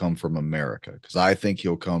Antichrist will come from America? Because I think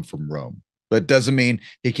he'll come from Rome. But it doesn't mean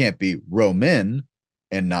he can't be Roman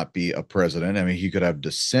and not be a president. I mean, he could have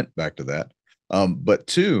descent back to that. But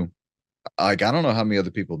two, I don't know how many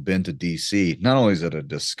other people have been to DC. Not only is it a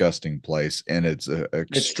disgusting place, and it's an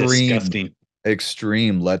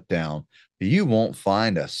extreme letdown, you won't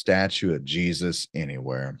find a statue of Jesus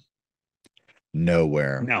anywhere.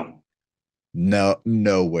 Nowhere.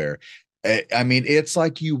 Nowhere. I mean, it's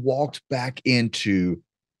like you walked back into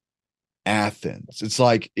Athens. It's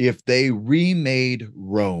like if they remade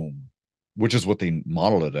Rome, which is what they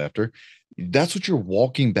modeled it after, that's what you're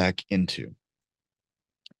walking back into.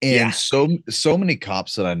 And so many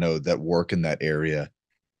cops that I know that work in that area,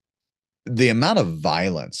 the amount of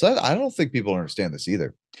violence, I don't think people understand this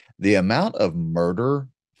either. The amount of murder,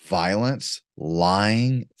 violence,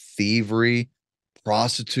 lying, thievery,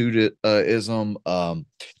 prostitutism,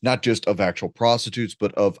 not just of actual prostitutes,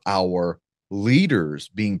 but of our leaders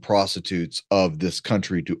being prostitutes of this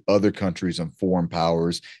country to other countries and foreign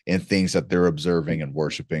powers and things that they're observing and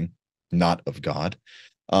worshiping, not of God.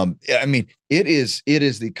 I mean, it is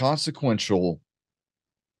the consequential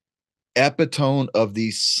epitome of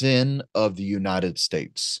the sin of the United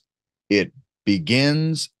States. It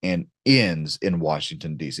begins and ends in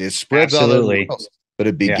Washington, D.C. It spreads out everywhere else, but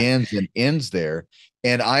it begins and ends there.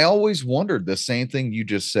 And I always wondered the same thing you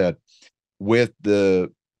just said with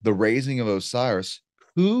the raising of Osiris.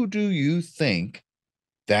 Who do you think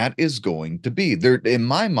that is going to be? There, in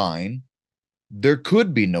my mind, there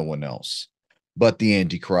could be no one else but the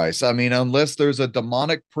Antichrist. I mean, unless there's a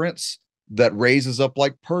demonic prince that raises up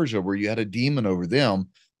like Persia, where you had a demon over them.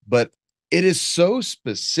 But it is so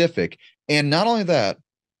specific. And not only that,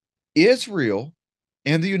 Israel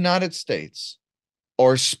and the United States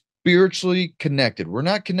are spiritually connected. We're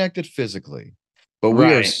not connected physically, but we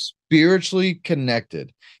are spiritually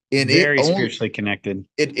connected. And very spiritually connected.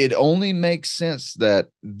 It only makes sense that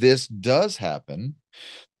this does happen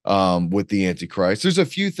with the Antichrist. There's a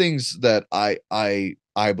few things that I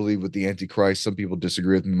believe with the Antichrist. Some people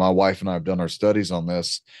disagree with me. My wife and I have done our studies on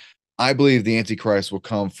this. I believe the Antichrist will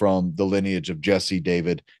come from the lineage of Jesse,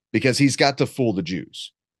 David, because he's got to fool the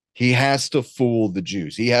Jews. He has to fool the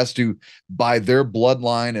Jews. He has to, by their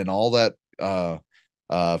bloodline and all that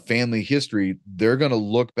family history, they're going to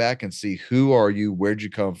look back and see, who are you? Where'd you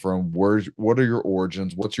come from? What are your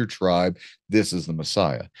origins? What's your tribe? This is the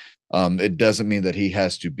Messiah. It doesn't mean that he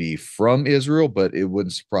has to be from Israel, but it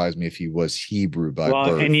wouldn't surprise me if he was Hebrew by Well,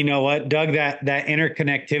 and birth. you know what, Doug, that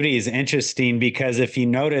interconnectivity is interesting because if you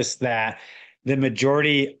notice that the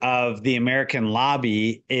majority of the American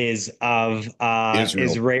lobby is of Israel,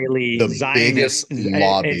 Israeli the Zionist. biggest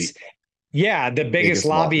lobby, It's yeah, the biggest biggest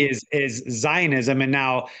lobby lobby. is Zionism, and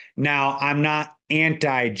now I'm not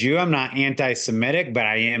anti-Jew, I'm not anti-Semitic, but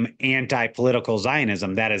I am anti-political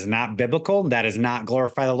Zionism. That is not biblical. That is not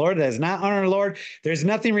glorify the Lord. That is not honor the Lord. There's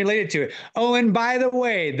nothing related to it. Oh, and by the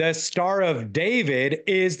way, the Star of David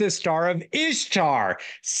is the Star of Ishtar,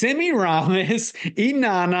 Semiramis,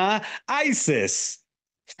 Inanna, Isis.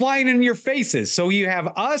 Flying in your faces. So you have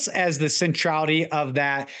us as the centrality of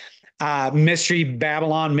that mystery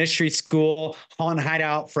Babylon, mystery school, haunt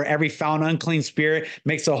hideout for every foul and unclean spirit,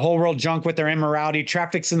 makes the whole world drunk with their immorality,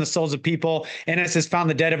 traffics in the souls of people, and us has found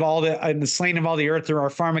the dead of all the slain of all the earth through our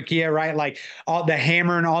pharmakia, right? Like all the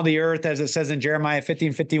hammer and all the earth, as it says in Jeremiah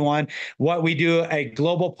 15:51. What we do, a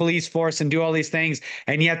global police force and do all these things,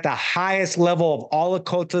 and yet the highest level of all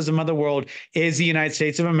occultism of the world is the United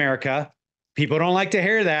States of America. People don't like to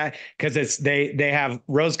hear that because they have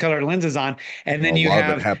rose-colored lenses on, and Well, then a you lot of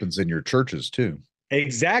it have happens in your churches too.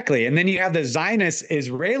 exactly. And then you have the Zionist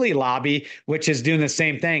Israeli lobby, which is doing the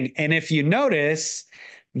same thing. And if you notice,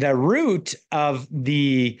 the root of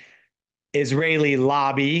the Israeli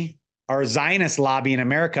lobby or Zionist lobby in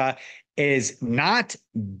America is not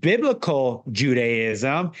biblical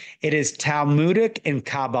Judaism. It is Talmudic and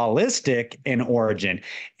Kabbalistic in origin.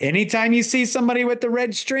 Anytime you see somebody with the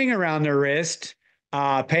red string around their wrist,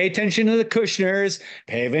 pay attention to the Kushners,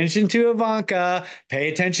 pay attention to Ivanka, pay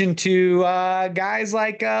attention to guys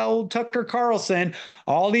like old Tucker Carlson,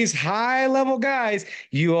 all these high level guys.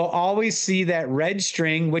 You will always see that red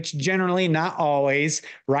string, which generally, not always,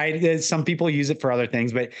 right? Some people use it for other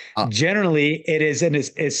things, but Uh, generally it is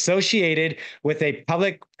associated with a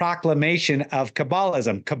public proclamation of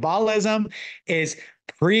Kabbalism. Kabbalism is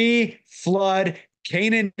pre-flood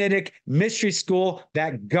Canaanitic mystery school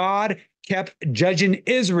that God kept judging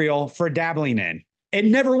Israel for dabbling in. It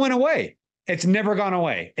never went away. It's never gone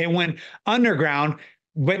away. It went underground,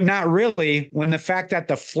 but not really, when the fact that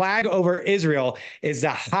the flag over Israel is the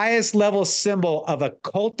highest level symbol of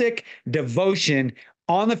occultic devotion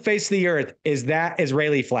on the face of the earth is that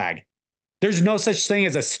Israeli flag. There's no such thing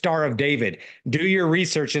as a Star of David. Do your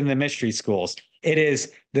research in the mystery schools. It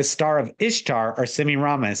is the Star of Ishtar or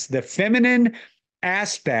Semiramis, the feminine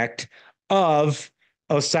aspect of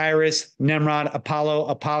Osiris, Nimrod, Apollo,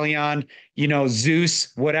 Apollyon,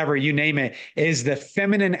 Zeus, whatever, you name it, is the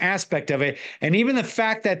feminine aspect of it. And even the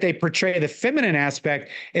fact that they portray the feminine aspect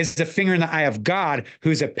is the finger in the eye of God,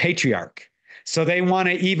 who's a patriarch. So they want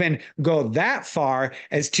to even go that far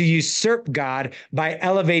as to usurp God by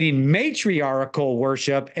elevating matriarchal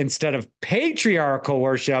worship instead of patriarchal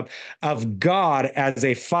worship of God as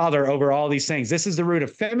a father over all these things. This is the root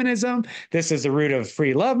of feminism. This is the root of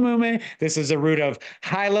free love movement. This is the root of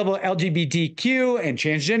high level LGBTQ and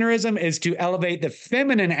transgenderism, is to elevate the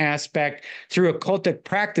feminine aspect through occultic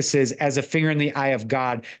practices as a finger in the eye of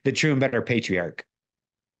God, the true and better patriarch.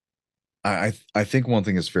 I think one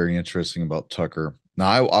thing that's very interesting about Tucker.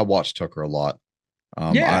 Now I watch Tucker a lot.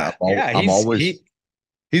 Yeah, yeah, I'm he's always he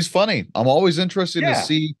he's funny. I'm always interested to yeah.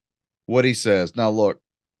 see what he says. Now look,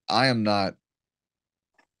 I am not.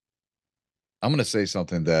 I'm going to say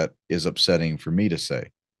something that is upsetting for me to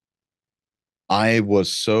say. I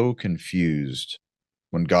was so confused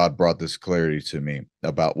when God brought this clarity to me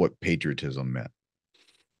about what patriotism meant.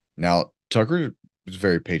 Now, Tucker is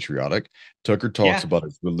very patriotic. Tucker talks Yeah. about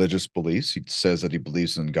his religious beliefs. He says that he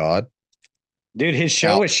believes in God. Dude, his show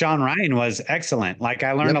Now, with Sean Ryan was excellent. Like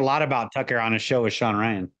I learned yep, a lot about Tucker on his show with Sean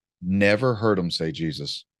Ryan. never heard him say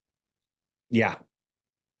Jesus. Yeah.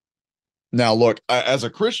 Now, look, as a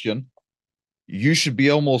Christian, you should be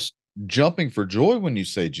almost jumping for joy when you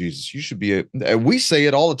say Jesus. You should be, we say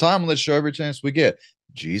it all the time on this show every chance we get.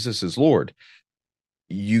 Jesus is Lord.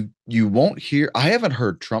 You won't hear, I haven't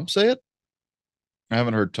heard Trump say it. I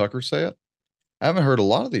haven't heard Tucker say it. I haven't heard a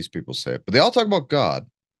lot of these people say it, but they all talk about God,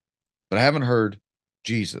 but I haven't heard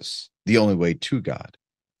Jesus, the only way to God.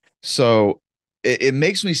 So it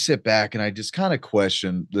makes me sit back and I just kind of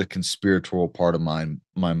question the conspiratorial part of my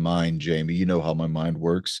mind, Jamie. You know how my mind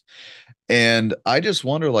works. And I just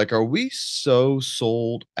wonder, like, are we so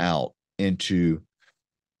sold out into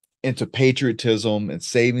patriotism and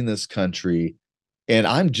saving this country? And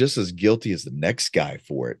I'm just as guilty as the next guy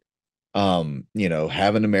for it.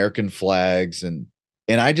 Having American flags and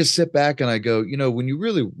I just sit back and I go, when you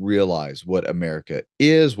really realize what America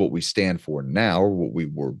is, what we stand for now, or what we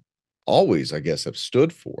were always, I guess, have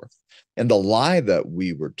stood for. And the lie that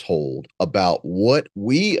we were told about what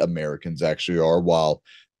we Americans actually are, while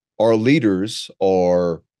our leaders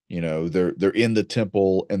are, they're in the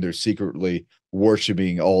temple and they're secretly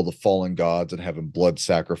worshiping all the fallen gods and having blood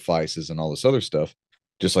sacrifices and all this other stuff,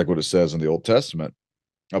 just like what it says in the Old Testament.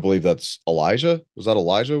 I believe that's Elijah. Was that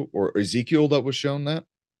Elijah or Ezekiel that was shown that?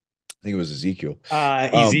 I think it was Ezekiel. Um,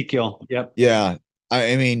 Ezekiel. Yep. yeah.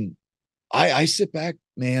 I mean, I sit back,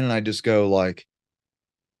 man, and I just go like,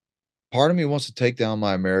 part of me wants to take down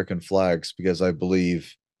my American flags because I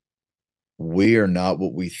believe we are not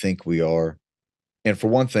what we think we are. And for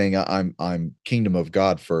one thing, I'm kingdom of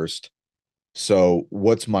God first. So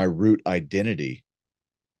what's my root identity?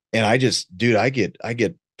 And I just, dude, I get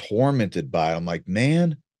tormented by it. I'm like,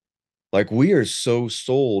 man, like we are so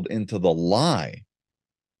sold into the lie.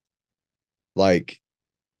 Like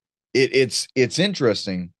it's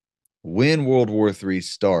interesting when World War III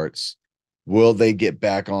starts, will they get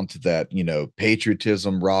back onto that,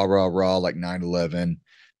 patriotism, rah, rah, rah, like 9/11,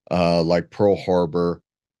 like Pearl Harbor?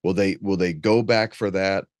 Will they go back for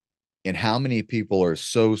that? And how many people are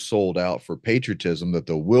so sold out for patriotism that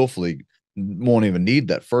they'll willfully won't even need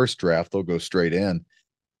that first draft? They'll go straight in.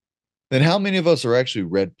 Then how many of us are actually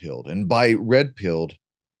red pilled? And by red pilled,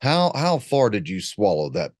 how far did you swallow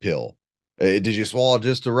that pill? Did you swallow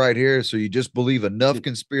just to right here? So you just believe enough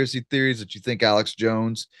conspiracy theories that you think Alex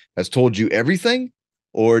Jones has told you everything?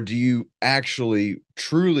 Or do you actually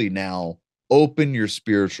truly now open your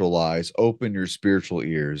spiritual eyes, open your spiritual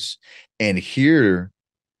ears, and hear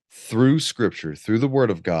through scripture, through the word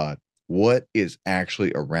of God, what is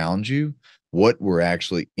actually around you, what we're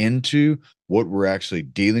actually into, what we're actually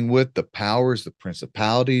dealing with, the powers, the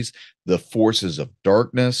principalities, the forces of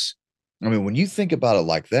darkness? I mean, when you think about it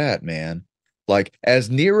like that, man, like as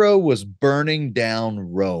Nero was burning down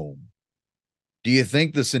Rome, do you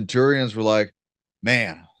think the centurions were like,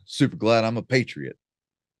 man, super glad I'm a patriot?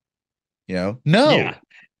 No, Yeah.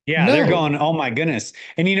 Yeah, they're no. going, "Oh my goodness."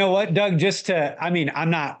 And you know what, Doug, I mean, I'm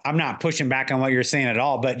not pushing back on what you're saying at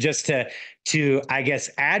all, but just to I guess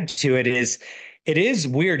add to it is, it is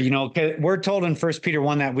weird, 'cause we're told in First Peter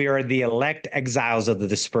 1 that we are the elect exiles of the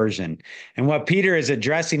dispersion. And what Peter is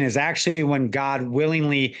addressing is actually when God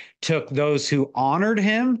willingly took those who honored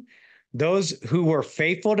him, those who were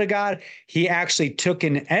faithful to God, he actually took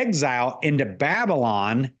in exile into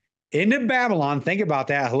Babylon. Think about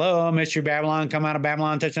that. Hello, Mr. Babylon, come out of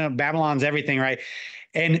Babylon, touching Babylon's everything, right?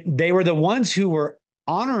 And they were the ones who were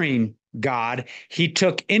honoring God. He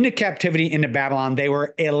took into captivity into Babylon. They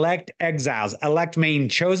were elect exiles. Elect meaning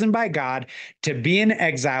chosen by God to be in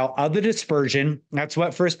exile of the dispersion. That's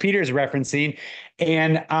what First Peter is referencing.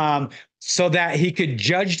 And so that he could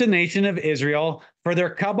judge the nation of Israel for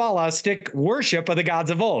their Kabbalistic worship of the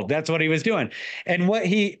gods of old. That's what he was doing. And what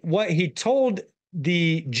he told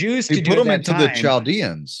the Jews He to do put at them that time.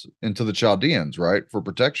 into the Chaldeans, right, for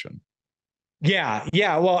protection. Yeah,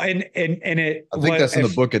 yeah. Well, and it I think what that's in the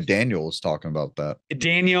if book of Daniel is talking about that.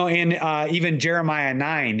 Daniel and even Jeremiah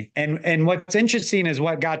 9. And what's interesting is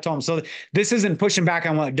what God told him. So this isn't pushing back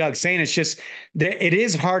on what Doug's saying. It's just that it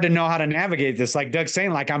is hard to know how to navigate this. Like Doug's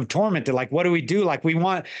saying, like I'm tormented. Like, what do we do? Like we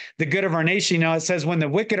want the good of our nation. It says when the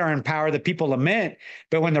wicked are in power, the people lament,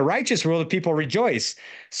 but when the righteous rule, the people rejoice.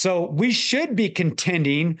 So we should be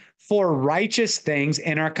contending for righteous things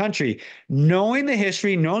in our country, knowing the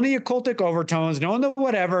history, knowing the occultic overtones, knowing the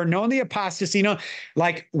whatever, knowing the apostasy,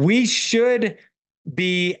 like we should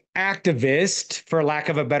be activist, for lack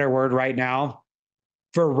of a better word, right now,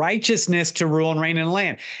 for righteousness to rule and reign in the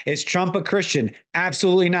land. Is Trump a Christian?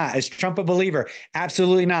 Absolutely not. Is Trump a believer?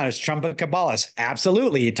 Absolutely not. Is Trump a Kabbalist?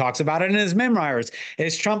 Absolutely. He talks about it in his memoirs.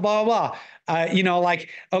 Is Trump blah, blah, blah? Like,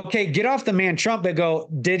 okay, get off the man Trump, but go,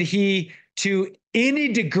 did he to any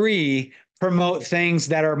degree promote things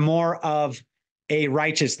that are more of a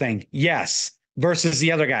righteous thing? Yes. Versus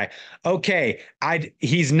the other guy. Okay,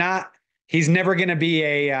 he's never going to be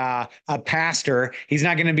a pastor. He's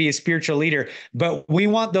not going to be a spiritual leader. But we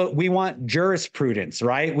want jurisprudence,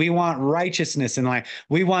 right? We want righteousness in life.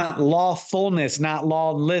 We want lawfulness, not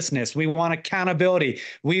lawlessness. We want accountability.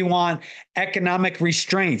 We want economic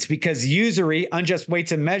restraints, because usury, unjust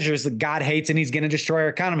weights and measures, that God hates, and he's going to destroy our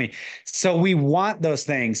economy. So we want those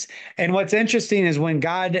things. And what's interesting is when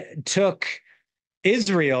God took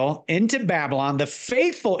Israel into Babylon, the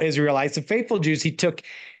faithful Israelites, the faithful Jews, he took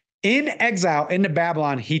in exile into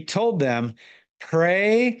Babylon. He told them,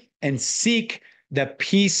 pray and seek the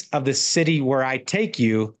peace of the city where I take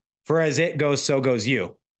you, for as it goes, so goes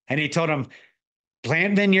you. And he told them,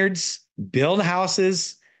 plant vineyards, build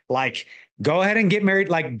houses, like go ahead and get married,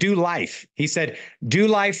 like do life. He said, do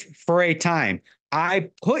life for a time. I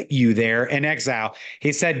put you there in exile.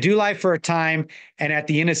 He said, do life for a time, and at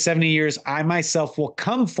the end of 70 years, I myself will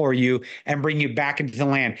come for you and bring you back into the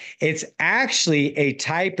land. It's actually a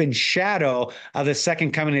type and shadow of the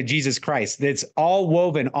second coming of Jesus Christ. It's all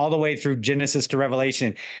woven all the way through Genesis to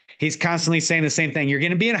Revelation. He's constantly saying the same thing. You're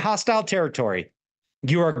going to be in hostile territory.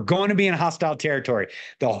 You are going to be in hostile territory.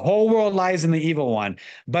 The whole world lies in the evil one.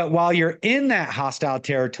 But while you're in that hostile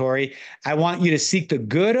territory, I want you to seek the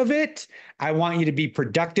good of it. I want you to be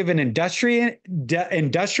productive and industrious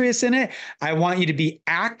in it. I want you to be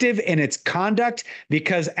active in its conduct,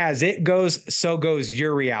 because as it goes, so goes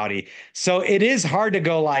your reality. So it is hard to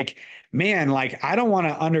go like, man, like, I don't want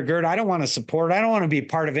to undergird. I don't want to support. I don't want to be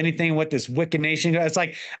part of anything with this wicked nation. It's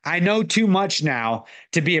like, I know too much now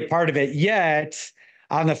to be a part of it. Yet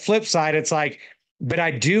on the flip side, it's like, but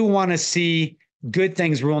I do want to see good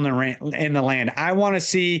things ruling in the land. I want to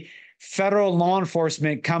see federal law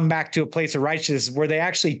enforcement come back to a place of righteousness where they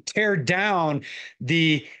actually tear down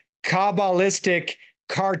the Kabbalistic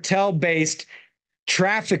cartel-based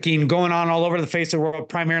trafficking going on all over the face of the world,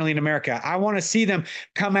 primarily in America. I want to see them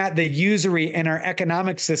come at the usury in our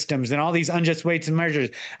economic systems and all these unjust weights and measures.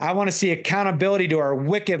 I want to see accountability to our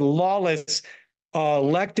wicked, lawless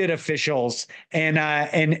elected officials and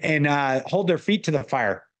hold their feet to the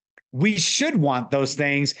fire. We should want those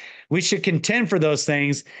things. We should contend for those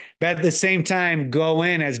things, but at the same time, go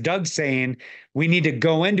in, as Doug's saying, we need to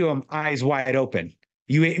go into them eyes wide open.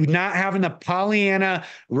 You not having the Pollyanna,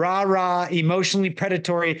 rah-rah, emotionally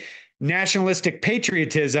predatory, nationalistic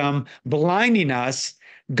patriotism blinding us.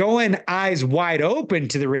 Go in eyes wide open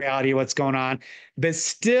to the reality of what's going on, but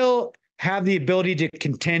still have the ability to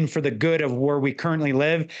contend for the good of where we currently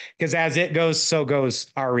live, because as it goes, so goes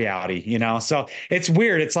our reality, you know? So it's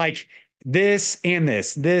weird. It's like this and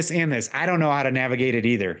this, this and this. I don't know how to navigate it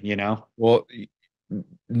either, you know? Well,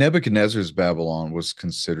 Nebuchadnezzar's Babylon was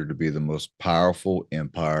considered to be the most powerful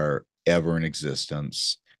empire ever in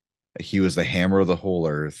existence. He was the hammer of the whole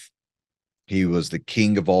earth. He was the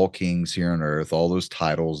king of all kings here on earth, all those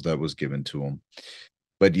titles that was given to him.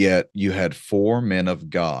 But yet you had four men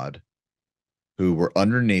of God who were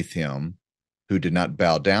underneath him, who did not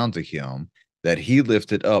bow down to him, that he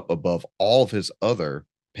lifted up above all of his other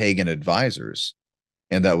pagan advisors.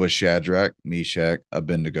 And that was Shadrach, Meshach,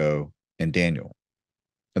 Abednego, and Daniel.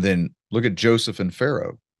 And then look at Joseph and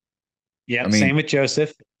Pharaoh. Yeah, I mean, same with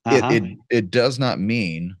Joseph. it does not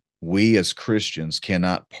mean we as Christians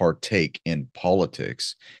cannot partake in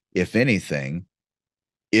politics. If anything,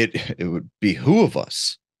 it would behoove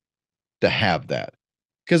us to have that.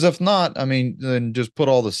 Because if not, I mean, then just put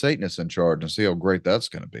all the Satanists in charge and see how great that's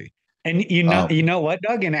going to be. And you know what,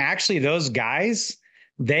 Doug? And actually, those guys,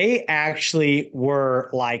 they actually were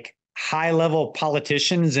like high level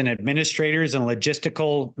politicians and administrators and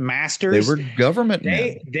logistical They masters. were government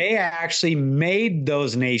men. They actually made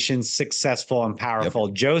those nations successful and powerful.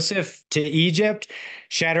 Yep. Joseph to Egypt,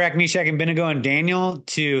 Shadrach, Meshach, and Abednego and Daniel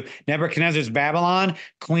to Nebuchadnezzar's Babylon,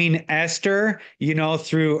 Queen Esther, you know,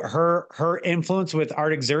 through her influence with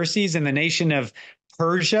Artaxerxes and the nation of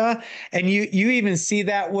Persia. And you even see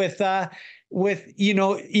that with you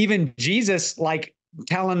know, even Jesus, like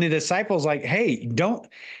telling the disciples, like, hey, don't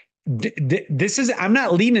this is, I'm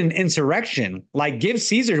not leading an insurrection. Like, give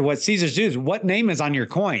Caesar what Caesar's due. What name is on your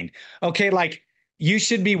coin? Okay, like, you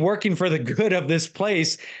should be working for the good of this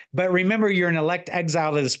place. But remember, you're an elect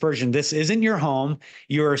exile to dispersion. This isn't your home.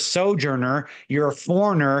 You're a sojourner. You're a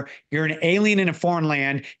foreigner. You're an alien in a foreign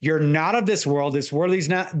land. You're not of this world. This world is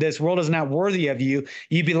not worthy of you.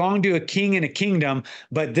 You belong to a king and a kingdom,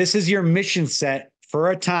 but this is your mission set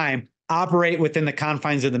for a time. Operate within the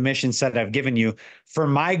confines of the mission set I've given you for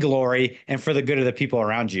my glory and for the good of the people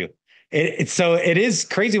around you. So it is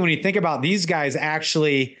crazy when you think about these guys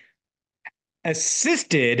actually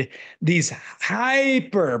assisted these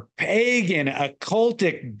hyper pagan,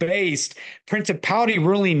 occultic based principality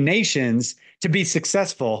ruling nations to be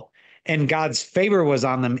successful, and God's favor was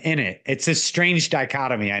on them in it. It's a strange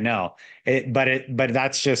dichotomy, I know, but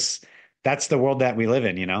that's the world that we live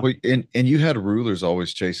in, you know? Well, and you had rulers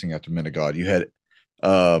always chasing after men of God. You had,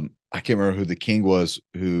 I can't remember who the king was,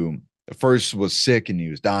 who first was sick and he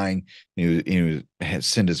was dying. He had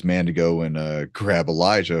sent his man to go and grab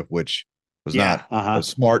Elijah, which was not a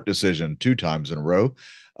smart decision 2 times in a row.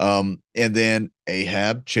 And then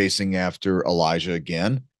Ahab chasing after Elijah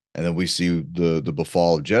again. And then we see the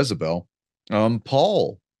befall of Jezebel.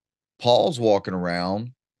 Paul's walking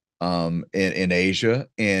around in Asia,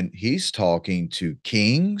 and he's talking to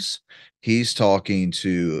kings. He's talking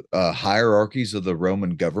to hierarchies of the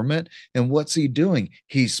Roman government. And what's he doing?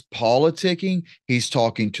 He's politicking. He's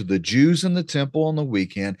talking to the Jews in the temple on the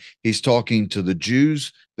weekend. He's talking to the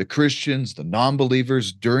Jews, the Christians, the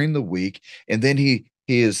non-believers during the week. And then he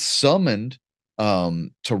is summoned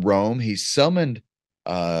to Rome. He's summoned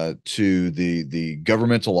to the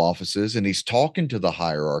governmental offices, and he's talking to the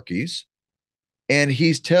hierarchies, and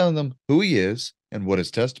he's telling them who he is and what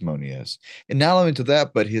his testimony is. And not only to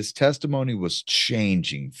that, but his testimony was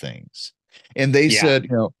changing things. And they Yeah. said,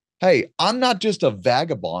 hey, I'm not just a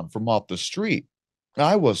vagabond from off the street.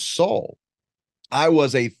 I was Saul. I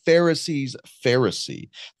was a Pharisee's Pharisee.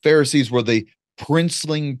 Pharisees were the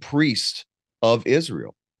princeling priest of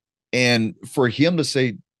Israel. And for him to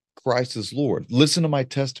say, Christ is Lord, listen to my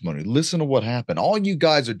testimony, listen to what happened. All you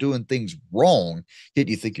guys are doing things wrong, yet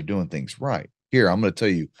you think you're doing things right. Here, I'm going to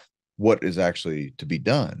tell you what is actually to be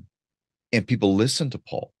done. And people listened to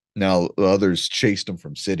Paul. Now, others chased him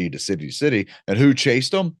from city to city to city. And who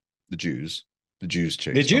chased them? The Jews. The Jews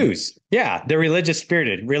chased The them. Jews. Yeah. They're religious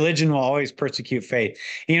spirited. Religion will always persecute faith.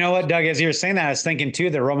 You know what, Doug, as you were saying that, I was thinking too,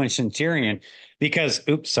 the Roman centurion, because,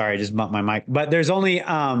 oops, sorry, I just bumped my mic, but there's only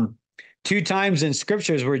two times in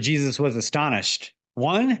scriptures where Jesus was astonished.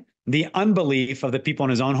 One, the unbelief of the people in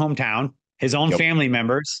his own hometown, his own Yep. family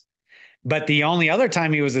members. But the only other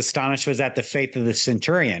time he was astonished was at the faith of the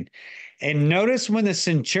centurion. And notice when the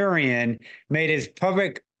centurion made his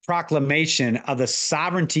public proclamation of the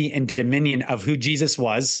sovereignty and dominion of who Jesus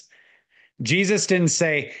was, Jesus didn't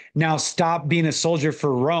say, now stop being a soldier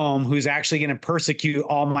for Rome, who's actually going to persecute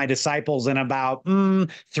all my disciples in about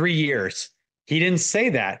 3 years. He didn't say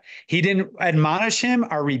that. He didn't admonish him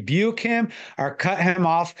or rebuke him or cut him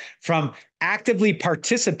off from actively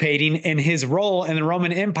participating in his role in the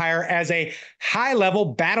Roman Empire as a high-level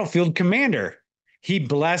battlefield commander. He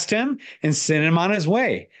blessed him and sent him on his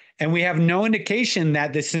way. And we have no indication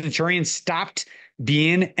that the centurion stopped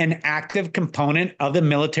being an active component of the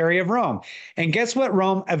military of Rome. And guess what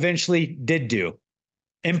Rome eventually did do?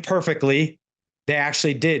 Imperfectly, they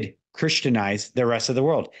actually did Christianize the rest of the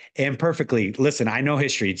world. Imperfectly. Listen, I know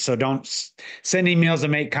history, so don't send emails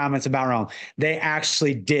and make comments about Rome. They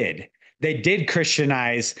actually did. They did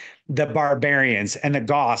Christianize the barbarians and the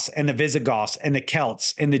Goths and the Visigoths and the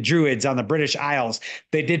Celts and the Druids on the British Isles.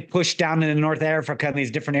 They did push down into North Africa in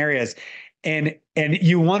these different areas. And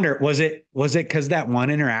you wonder, was it because that one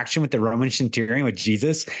interaction with the Roman centurion with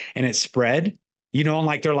Jesus and it spread? And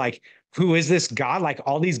like they're like, who is this God? Like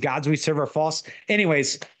all these gods we serve are false.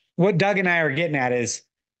 Anyways, what Doug and I are getting at is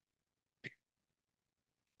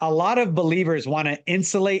a lot of believers want to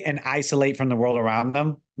insulate and isolate from the world around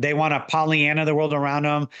them. They want to Pollyanna the world around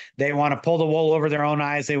them. They want to pull the wool over their own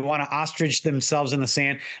eyes. They want to ostrich themselves in the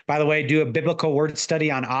sand. By the way, do a biblical word study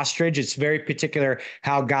on ostrich. It's very particular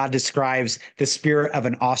how God describes the spirit of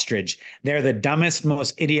an ostrich. They're the dumbest,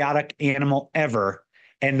 most idiotic animal ever.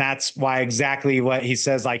 And that's why exactly what he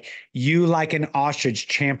says, like, you like an ostrich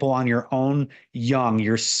trample on your own young.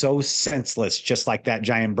 You're so senseless, just like that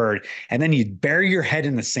giant bird. And then you bury your head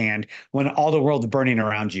in the sand when all the world's burning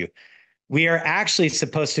around you. We are actually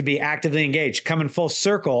supposed to be actively engaged, coming full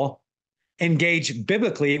circle, engage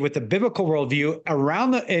biblically with the biblical worldview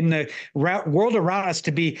in the world around us,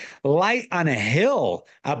 to be light on a hill,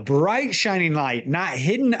 a bright shining light, not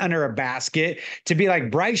hidden under a basket, to be like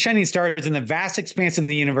bright shining stars in the vast expanse of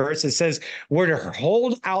the universe. It says we're to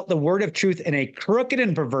hold out the word of truth in a crooked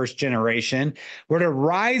and perverse generation. We're to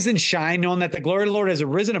rise and shine, knowing that the glory of the Lord has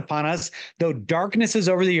arisen upon us, though darkness is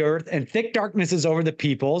over the earth and thick darkness is over the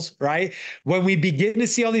peoples, right? When we begin to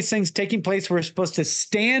see all these things taking place, we're supposed to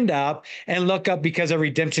stand up and look up, because our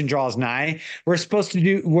redemption draws nigh. We're supposed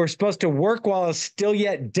to work while it's still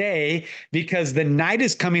yet day, because the night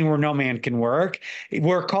is coming where no man can work.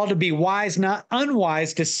 We're called to be wise, not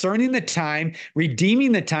unwise, discerning the time,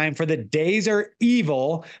 redeeming the time, for the days are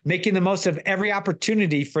evil, making the most of every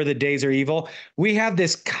opportunity, for the days are evil. We have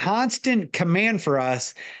this constant command for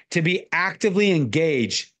us to be actively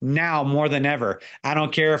engaged now more than ever. I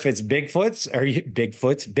don't care if it's big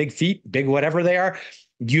feet, big whatever they are.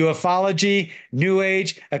 Ufology, New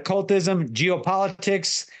Age, occultism,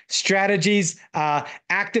 geopolitics, strategies,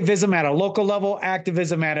 activism at a local level,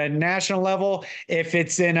 activism at a national level. If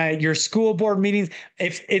it's in your school board meetings,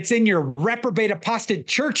 if it's in your reprobate apostate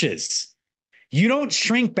churches, you don't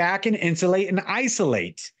shrink back and insulate and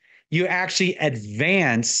isolate. You actually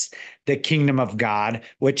advance the kingdom of God,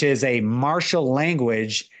 which is a martial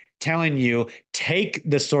language telling you, take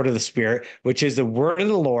the sword of the Spirit, which is the word of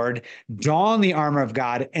the Lord, don the armor of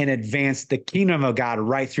God, and advance the kingdom of God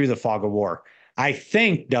right through the fog of war. I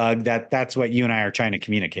think, Doug, that's what you and I are trying to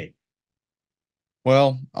communicate.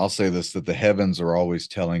 Well, I'll say this, that the heavens are always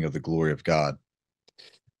telling of the glory of God.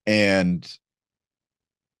 And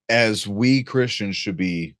as we Christians should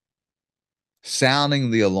be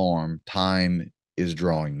sounding the alarm, time is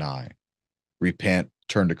drawing nigh. Repent,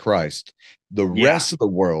 turn to Christ. The Yeah. rest of the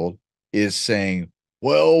world is saying,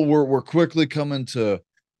 well, we're quickly coming to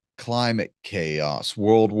climate chaos,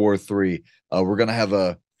 World War III. We're going to have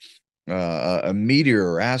a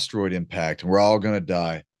meteor or asteroid impact, and we're all going to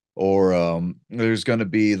die. Or there's going to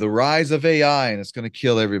be the rise of AI, and it's going to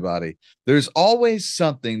kill everybody. There's always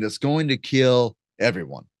something that's going to kill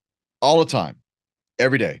everyone all the time,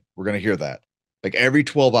 every day. We're going to hear that. Like every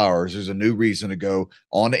 12 hours, there's a new reason to go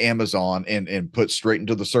on to Amazon and put straight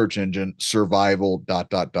into the search engine survival dot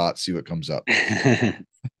dot dot, see what comes up.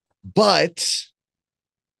 But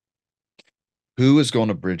who is going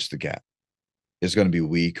to bridge the gap? Is going to be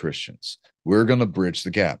we Christians. We're going to bridge the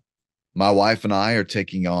gap. My wife and I are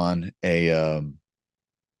taking on a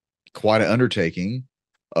quite an undertaking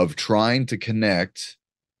of trying to connect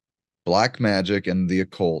black magic and the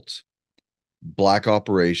occult, black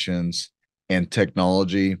operations, and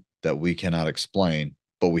technology that we cannot explain,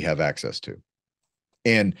 but we have access to.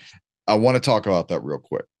 And I want to talk about that real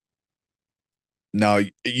quick. Now,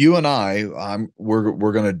 you and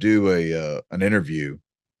we're going to do a an interview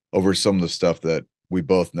over some of the stuff that we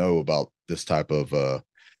both know about this type of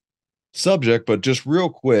subject, but just real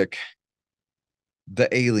quick,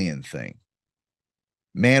 the alien thing.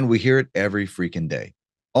 Man, we hear it every freaking day,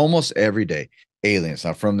 almost every day. Aliens.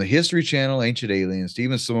 Now, from the History Channel, Ancient Aliens, to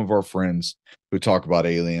even some of our friends who talk about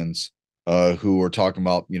aliens, who are talking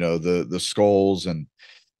about, you know, the skulls and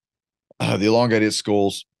the elongated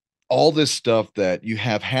skulls, all this stuff that you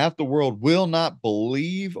have half the world will not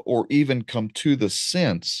believe or even come to the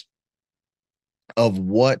sense of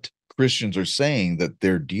what Christians are saying that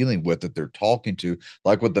they're dealing with, that they're talking to,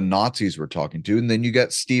 like what the Nazis were talking to. And then you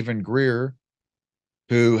got Stephen Greer,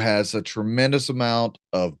 who has a tremendous amount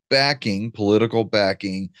of backing, political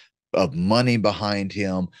backing, of money behind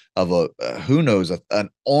him, of a who knows, an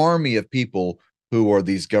army of people who are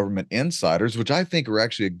these government insiders, which I think are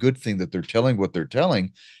actually a good thing that they're telling what they're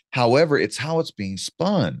telling. However, it's how it's being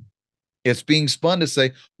spun. It's being spun to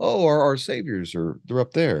say, "Oh, our saviors they're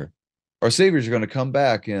up there. Our saviors are going to come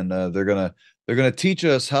back, and they're gonna teach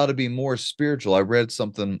us how to be more spiritual." I read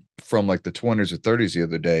something from like the 20s or 30s the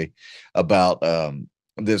other day about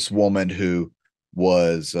this woman who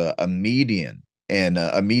was a medium,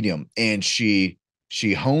 and she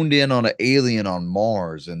honed in on an alien on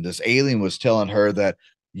Mars, and this alien was telling her that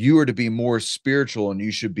you are to be more spiritual and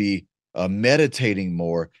you should be meditating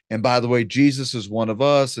more. And by the way, Jesus is one of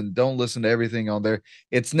us, and don't listen to everything on there.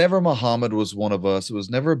 It's never Muhammad was one of us. It was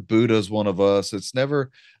never Buddha's one of us. It's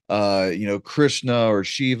never Krishna or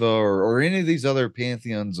Shiva or any of these other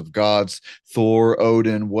pantheons of gods, Thor,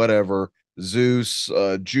 Odin, whatever, Zeus,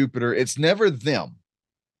 Jupiter. It's never them.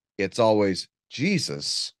 It's always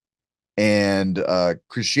Jesus. And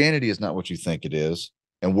Christianity is not what you think it is.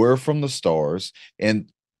 And we're from the stars.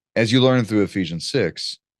 And as you learn through Ephesians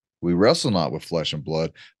 6, we wrestle not with flesh and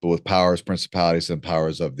blood, but with powers, principalities, and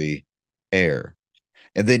powers of the air.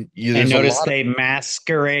 And then And there's a notice lot of they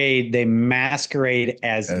masquerade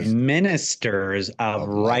as as ministers of of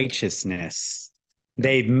light. righteousness. Yeah.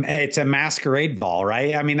 It's a masquerade ball,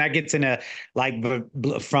 right? I mean, that gets into like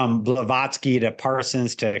from Blavatsky to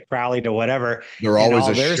Parsons to Crowley to whatever, They're and always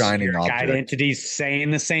all a their shining spirit guide object. entities saying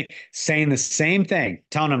the same thing,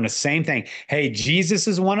 telling them the same thing. Hey, Jesus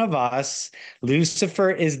is one of us. Lucifer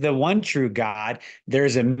is the one true God.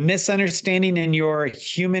 There's a misunderstanding in your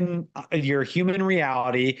human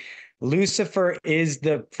reality. Lucifer is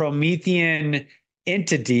the Promethean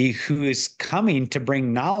entity who is coming to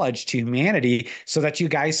bring knowledge to humanity so that you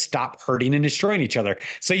guys stop hurting and destroying each other.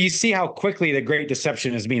 So you see how quickly the great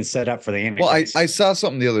deception is being set up for the Well, I Antichrist. saw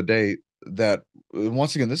something the other day that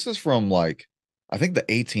once again, this is from like I think the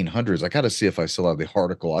 1800s. I got to see if I still have the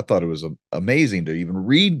article. I thought it was amazing to even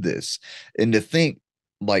read this and to think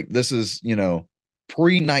like this is,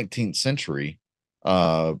 pre 19th century,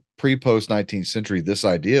 pre post 19th century. This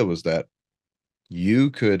idea was that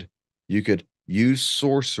you could you could use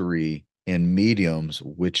sorcery and mediums,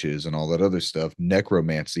 witches, and all that other stuff,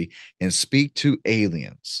 necromancy, and speak to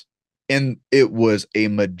aliens. And it was a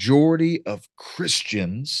majority of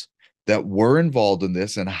Christians that were involved in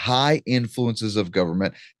this, and high influences of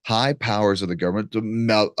government, high powers of the government,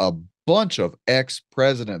 a bunch of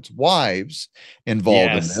ex-presidents' wives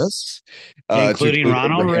involved in Yes. this, to Including include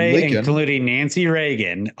Ronald Abraham Ray, Lincoln. including Nancy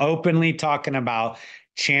Reagan, openly talking about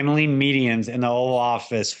channeling mediums in the Oval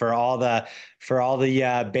Office for all the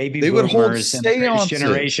baby They would hold boomers and the greatest seances.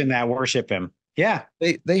 generation that worship him. Yeah,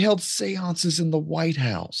 They held seances in the White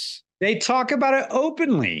House. they talk about it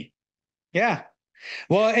openly. Yeah.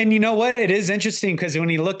 Well, and you know what? It is interesting because when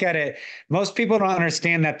you look at it, most people don't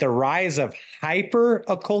understand that the rise of hyper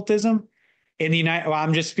occultism in the United, well,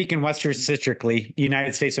 I'm just speaking Western centrically,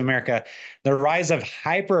 United States of America, the rise of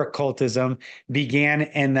hyper occultism began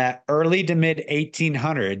in the early to mid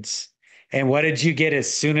 1800s. And what did you get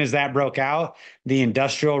as soon as that broke out? The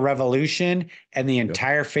Industrial Revolution, and the Yep.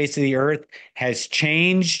 entire face of the earth has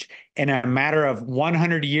changed in a matter of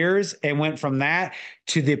 100 years and went from that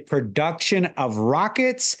to the production of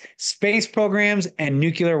rockets, space programs, and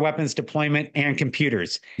nuclear weapons deployment and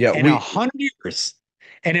computers Yeah, in 100 years.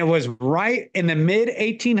 And it was right in the mid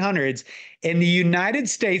 1800s in the United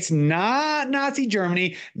States, not Nazi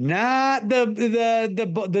Germany, not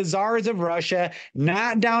the czars of Russia,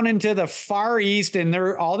 not down into the Far East and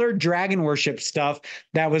all their dragon worship stuff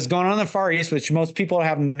that was going on in the Far East, which most people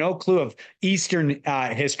have no clue of Eastern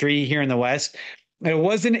history here in the West. It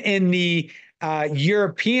wasn't in the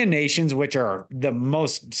European nations, which are the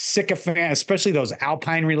most sycophant, especially those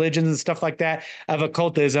Alpine religions and stuff like that, of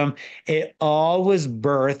occultism. It all was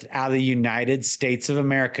birthed out of the United States of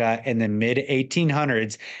America in the mid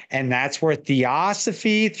 1800s. And that's where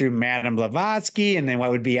Theosophy through Madame Blavatsky, and then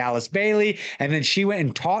what would be Alice Bailey. And then she went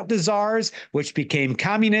and taught the czars, which became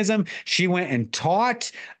communism. She went and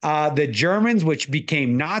taught the Germans, which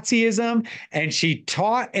became Nazism. And she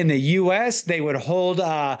taught in the US, they would hold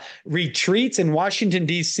retreats in Washington,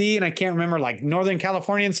 D.C., and I can't remember, like Northern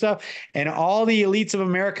California and stuff. And all the elites of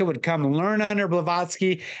America would come learn under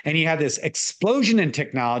Blavatsky. And you had this explosion in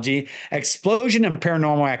technology, explosion in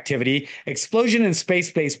paranormal activity, explosion in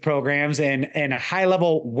space-based programs and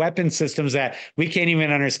high-level weapon systems that we can't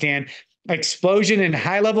even understand, explosion in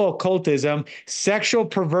high-level occultism, sexual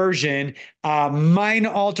perversion,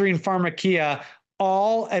 mind-altering pharmakia,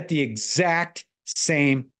 all at the exact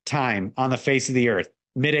same time on the face of the earth,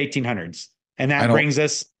 mid 1800s. And I that don't brings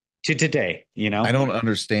us to today, you I know? don't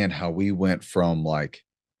understand how we went from like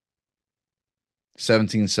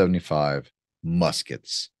 1775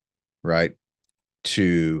 muskets, right,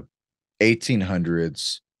 to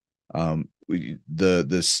 1800s,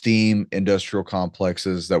 the steam industrial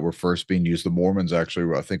complexes that were first being used. The Mormons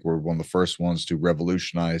actually, I think, were one of the first ones to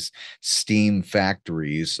revolutionize steam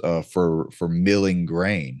factories for milling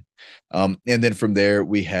grain. And then from there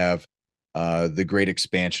we have the great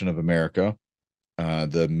expansion of America,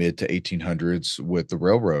 the mid to 1800s with the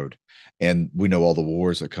railroad, and we know all the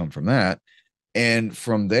wars that come from that. And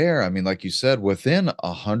from there, I mean, like you said, within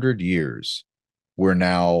 100 years, we're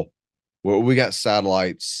now, well, we got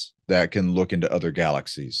satellites that can look into other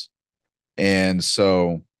galaxies. And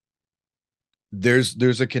so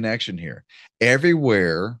there's a connection here.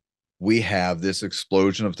 Everywhere we have this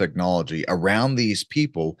explosion of technology around these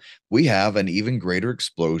people, we have an even greater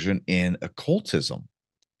explosion in occultism.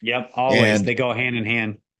 Yep, always. And They go hand in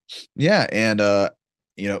hand. yeah, and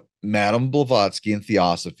Madame Blavatsky and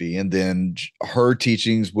Theosophy, and then her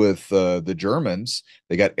teachings with the Germans.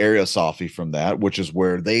 They got Ariosophy from that, which is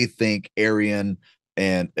where they think Aryan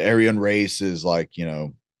and Aryan race is like,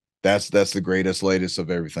 that's the greatest, latest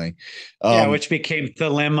of everything. Yeah, Um, which became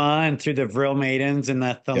Thelema and through the Vril Maidens and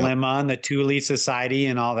the yeah, Thelema and the Thule Society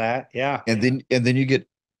and all that. Yeah. and then you get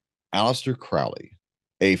Aleister Crowley,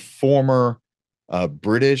 a former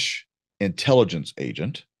British intelligence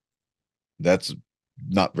agent. That's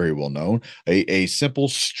not very well known. A simple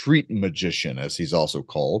street magician, as he's also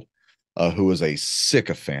called, who is a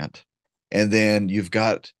sycophant. And then you've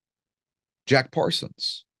got Jack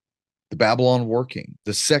Parsons, the Babylon working,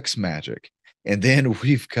 the sex magic. And then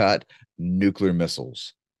we've got nuclear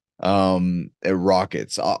missiles,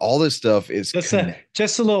 rockets. All this stuff is Just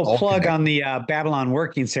a little all plug on connected. the Babylon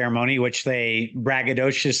working ceremony, which they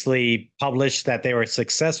braggadociously published that they were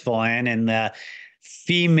successful in, and the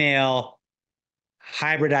female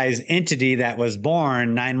hybridized entity that was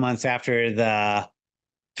born 9 months after the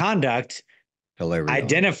conduct Hilarion.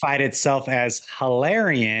 identified itself as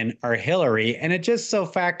Hilarion or Hillary, and it just so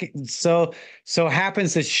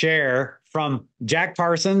happens to share from Jack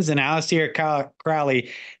Parsons and Aleister Crowley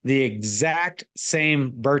the exact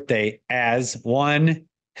same birthday as one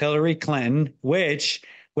Hillary Clinton, which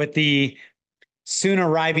with the soon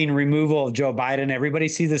arriving removal of Joe Biden, everybody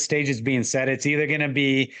sees the stage is being set. It's either going to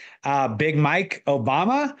be Big Mike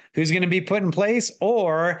Obama, who's going to be put in place,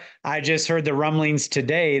 or I just heard the rumblings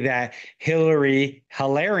today that Hillary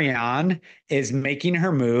Hilarion is making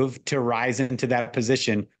her move to rise into that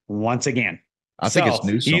position once again. I think it's So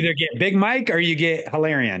you either Newsom. get Big Mike or you get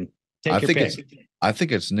Hilarion. I Take your think it's pick. I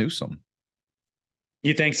think it's Newsom.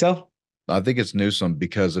 You think so? I think it's Newsom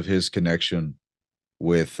because of his connection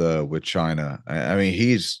with China. I mean,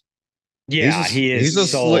 Yeah, he he's is a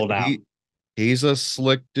slick sold out. he's a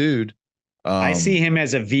slick dude. I see Um, him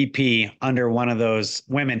as a VP under one of those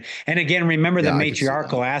women. And again, remember the yeah, I could see that.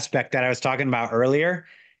 matriarchal aspect that I was talking about earlier,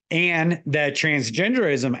 and the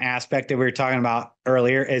transgenderism aspect that we were talking about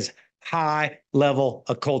earlier is high level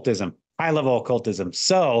occultism. High level occultism.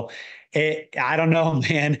 So I don't know,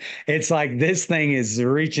 man. It's like this thing is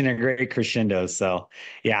reaching a great crescendo. So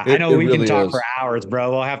yeah, I know It we can really talk for is. hours,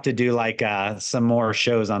 bro. We'll have to do like some more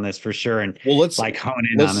shows on this for sure and Well, like hone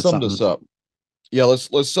in let's on sum this something. up. Yeah,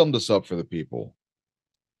 let's sum this up for the people.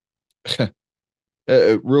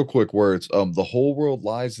 Real quick words. The whole world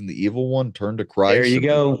lies in the evil one. Turn to There Christ you and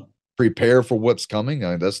go. prepare for what's coming. I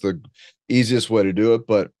mean, that's the easiest way to do it.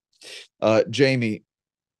 But Jamie,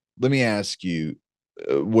 let me ask you,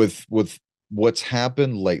 with what's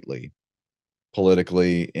happened lately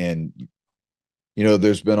politically, and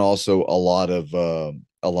there's been also a lot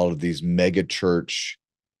of these mega church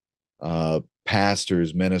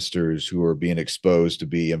pastors, ministers who are being exposed to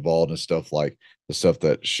be involved in stuff like the stuff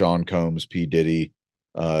that Sean Combs, P. Diddy,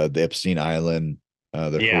 the Epstein Island,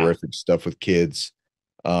 the Yeah. horrific stuff with kids.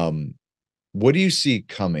 Um, what do you see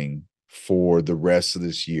coming for the rest of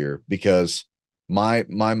this year? Because my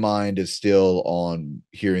mind is still on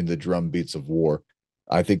hearing the drum beats of war.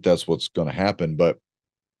 I think that's what's going to happen, but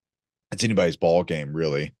it's anybody's ball game,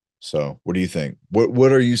 really. So, what do you think?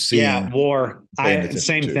 What are you Yeah, seeing, war. paying I attention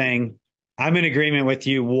same to? thing. I'm in agreement with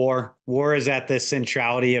you. War. War is at the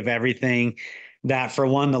centrality of everything. That for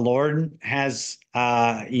one, the Lord has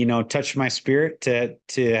touched my spirit to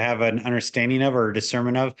have an understanding of or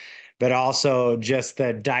discernment of, but also just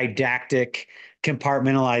the didactic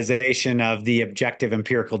compartmentalization of the objective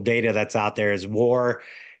empirical data that's out there is war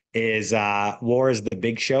is the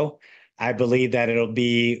big show. I believe that it'll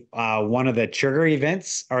be one of the trigger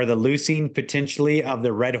events or the loosing potentially of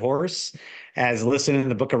the red horse, as listed in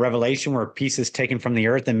the book of Revelation, where peace is taken from the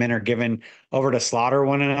earth and men are given over to slaughter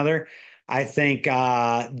one another. I think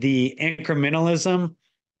the incrementalism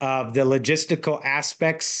of the logistical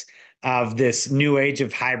aspects of this new age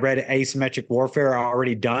of hybrid asymmetric warfare are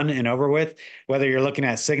already done and over with. Whether you're looking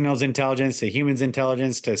at signals intelligence to humans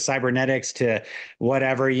intelligence to cybernetics to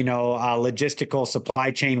whatever, logistical supply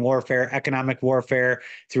chain warfare, economic warfare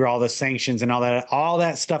through all the sanctions and all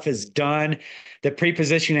that stuff is done. The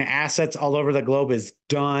prepositioning of assets all over the globe is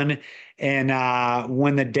done. And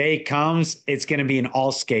when the day comes, it's going to be an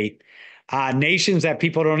all skate. Nations that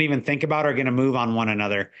people don't even think about are going to move on one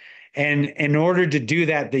another. And in order to do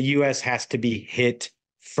that, the US has to be hit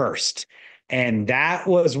first. And that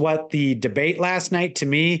was what the debate last night to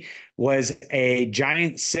me was a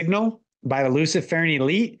giant signal by the Luciferian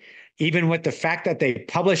elite, even with the fact that they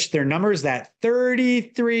published their numbers that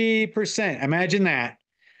 33%, imagine that,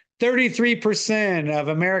 33% of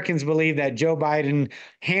Americans believe that Joe Biden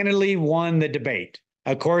handily won the debate.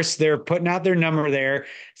 Of course, they're putting out their number there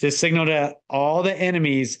to signal to all the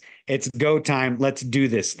enemies, it's go time. Let's do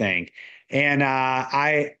this thing. And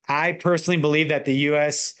I personally believe that the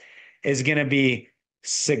U.S. is going to be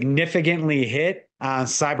significantly hit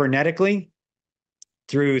cybernetically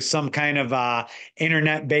through some kind of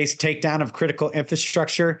internet-based takedown of critical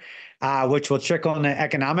infrastructure, which will trickle into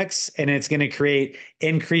economics, and it's going to create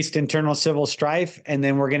increased internal civil strife. And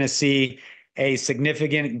then we're going to see a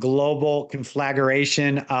significant global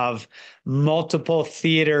conflagration of multiple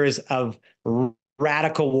theaters of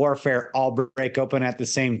radical warfare all break open at the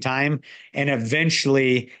same time. And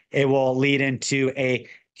eventually it will lead into a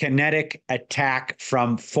kinetic attack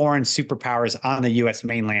from foreign superpowers on the US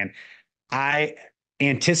mainland. I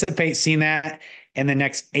anticipate seeing that in the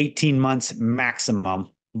next 18 months maximum,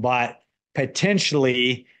 but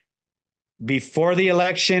potentially before the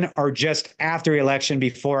election or just after the election,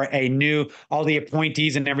 before all the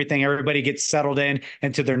appointees and everything, everybody gets settled in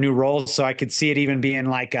into their new roles. So I could see it even being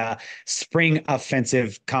like a spring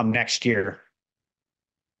offensive come next year.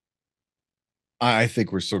 I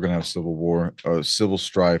think we're still going to have civil war, civil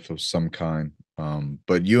strife of some kind.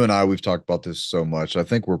 But you and I, we've talked about this so much. I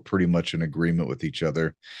think we're pretty much in agreement with each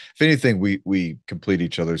other. If anything, we complete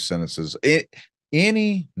each other's sentences.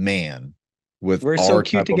 Any man with We're so our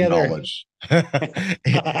cute type of together. knowledge,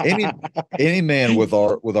 any any man with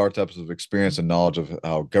our types of experience and knowledge of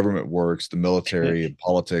how government works, the military and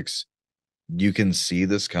politics, you can see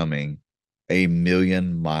this coming a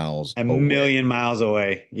million miles A away. million miles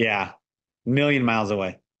away. Yeah. A million miles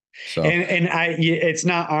away. So And it's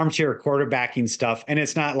not armchair quarterbacking stuff, and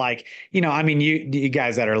it's not like, I mean, you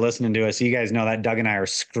guys that are listening to us, you guys know that Doug and I are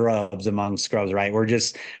scrubs among scrubs, right? We're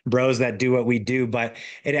just bros that do what we do. But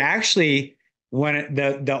it actually,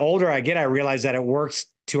 the older I get, I realize that it works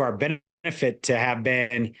to our benefit to have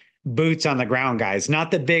been boots on the ground guys,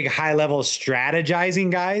 not the big high level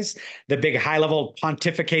strategizing guys, the big high level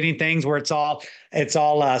pontificating things where it's all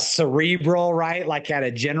cerebral, right? Like at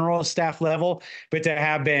a general staff level, but to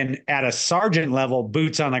have been at a sergeant level,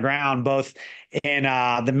 boots on the ground, both in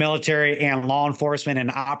the military and law enforcement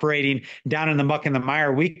and operating down in the muck and the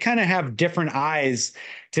mire, we kind of have different eyes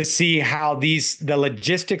to see how the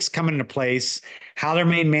logistics come into place, how they're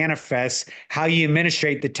made manifest, how you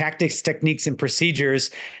administrate the tactics, techniques, and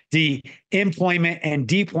procedures, the employment and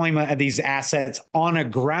deployment of these assets on a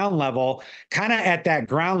ground level. Kind of at that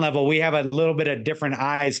ground level, we have a little bit of different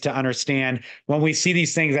eyes to understand when we see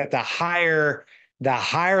these things at the higher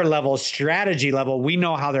level, strategy level. We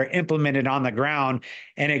know how they're implemented on the ground,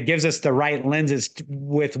 and it gives us the right lenses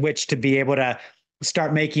with which to be able to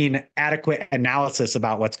start making adequate analysis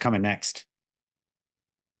about what's coming next.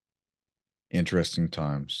 interesting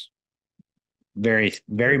times. Very,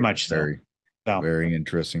 very much so. Very, So, very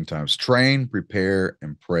interesting times. Train, prepare,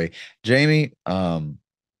 and pray. Jamie,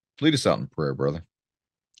 lead us out in prayer, brother.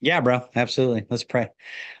 yeah, bro, absolutely. Let's pray.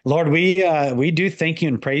 Lord, we do thank you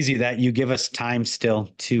and praise you that you give us time still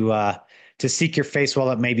to seek your face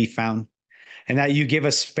while it may be found, and that you give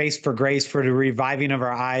us space for grace, for the reviving of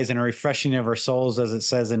our eyes and a refreshing of our souls, as it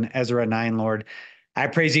says in Ezra 9, Lord. I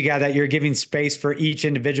praise you, God, that you're giving space for each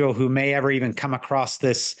individual who may ever even come across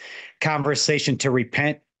this conversation to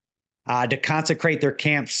repent, to consecrate their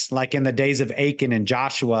camps, like in the days of Achan and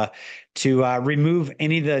Joshua, to remove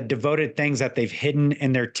any of the devoted things that they've hidden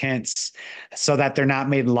in their tents so that they're not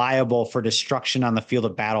made liable for destruction on the field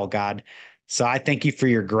of battle, God. So I thank you for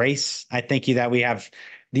your grace. I thank you that we have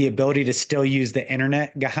the ability to still use the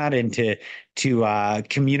internet, God, and to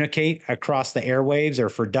communicate across the airwaves, or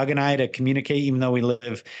for Doug and I to communicate, even though we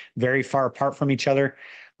live very far apart from each other.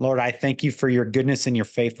 Lord, I thank you for your goodness and your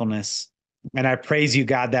faithfulness. And I praise you,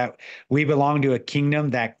 God, that we belong to a kingdom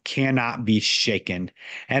that cannot be shaken.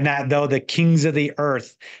 And that though the kings of the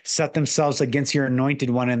earth set themselves against your anointed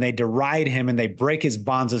one and they deride him and they break his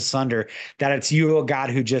bonds asunder, that it's you, O God,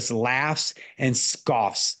 who just laughs and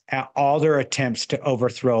scoffs at all their attempts to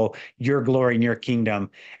overthrow your glory and your kingdom.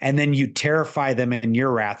 And then you terrify them in your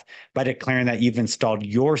wrath by declaring that you've installed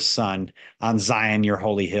your son on Zion, your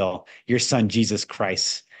holy hill, your son, Jesus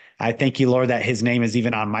Christ. I thank you, Lord, that his name is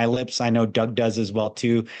even on my lips. I know Doug does as well,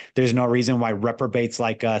 too. There's no reason why reprobates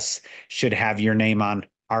like us should have your name on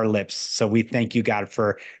our lips. So we thank you, God,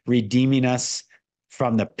 for redeeming us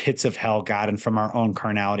from the pits of hell, God, and from our own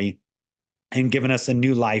carnality, and giving us a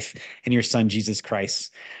new life in your son, Jesus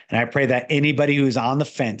Christ. And I pray that anybody who's on the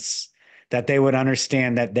fence, that they would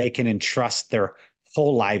understand that they can entrust their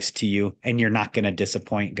whole lives to you, and you're not going to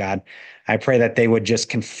disappoint, God. I pray that they would just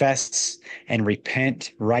confess and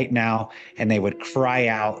repent right now, and they would cry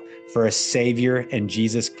out for a Savior in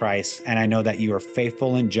Jesus Christ. And I know that you are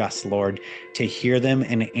faithful and just, Lord, to hear them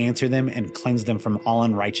and answer them and cleanse them from all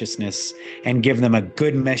unrighteousness and give them a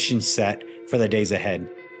good mission set for the days ahead.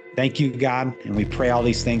 Thank you, God. And we pray all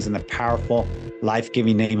these things in the powerful,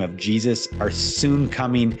 life-giving name of Jesus, our soon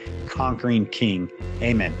coming, conquering King.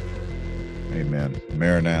 Amen. Amen.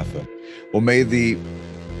 Maranatha. Well, may the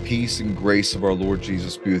peace and grace of our Lord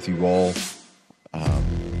Jesus be with you all.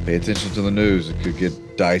 Pay attention to the news. It could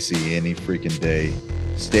get dicey any freaking day.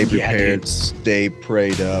 Stay prepared, stay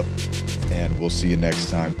prayed up, and we'll see you next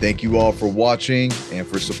time. Thank you all for watching and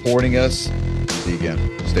for supporting us. See you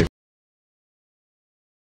again. Stay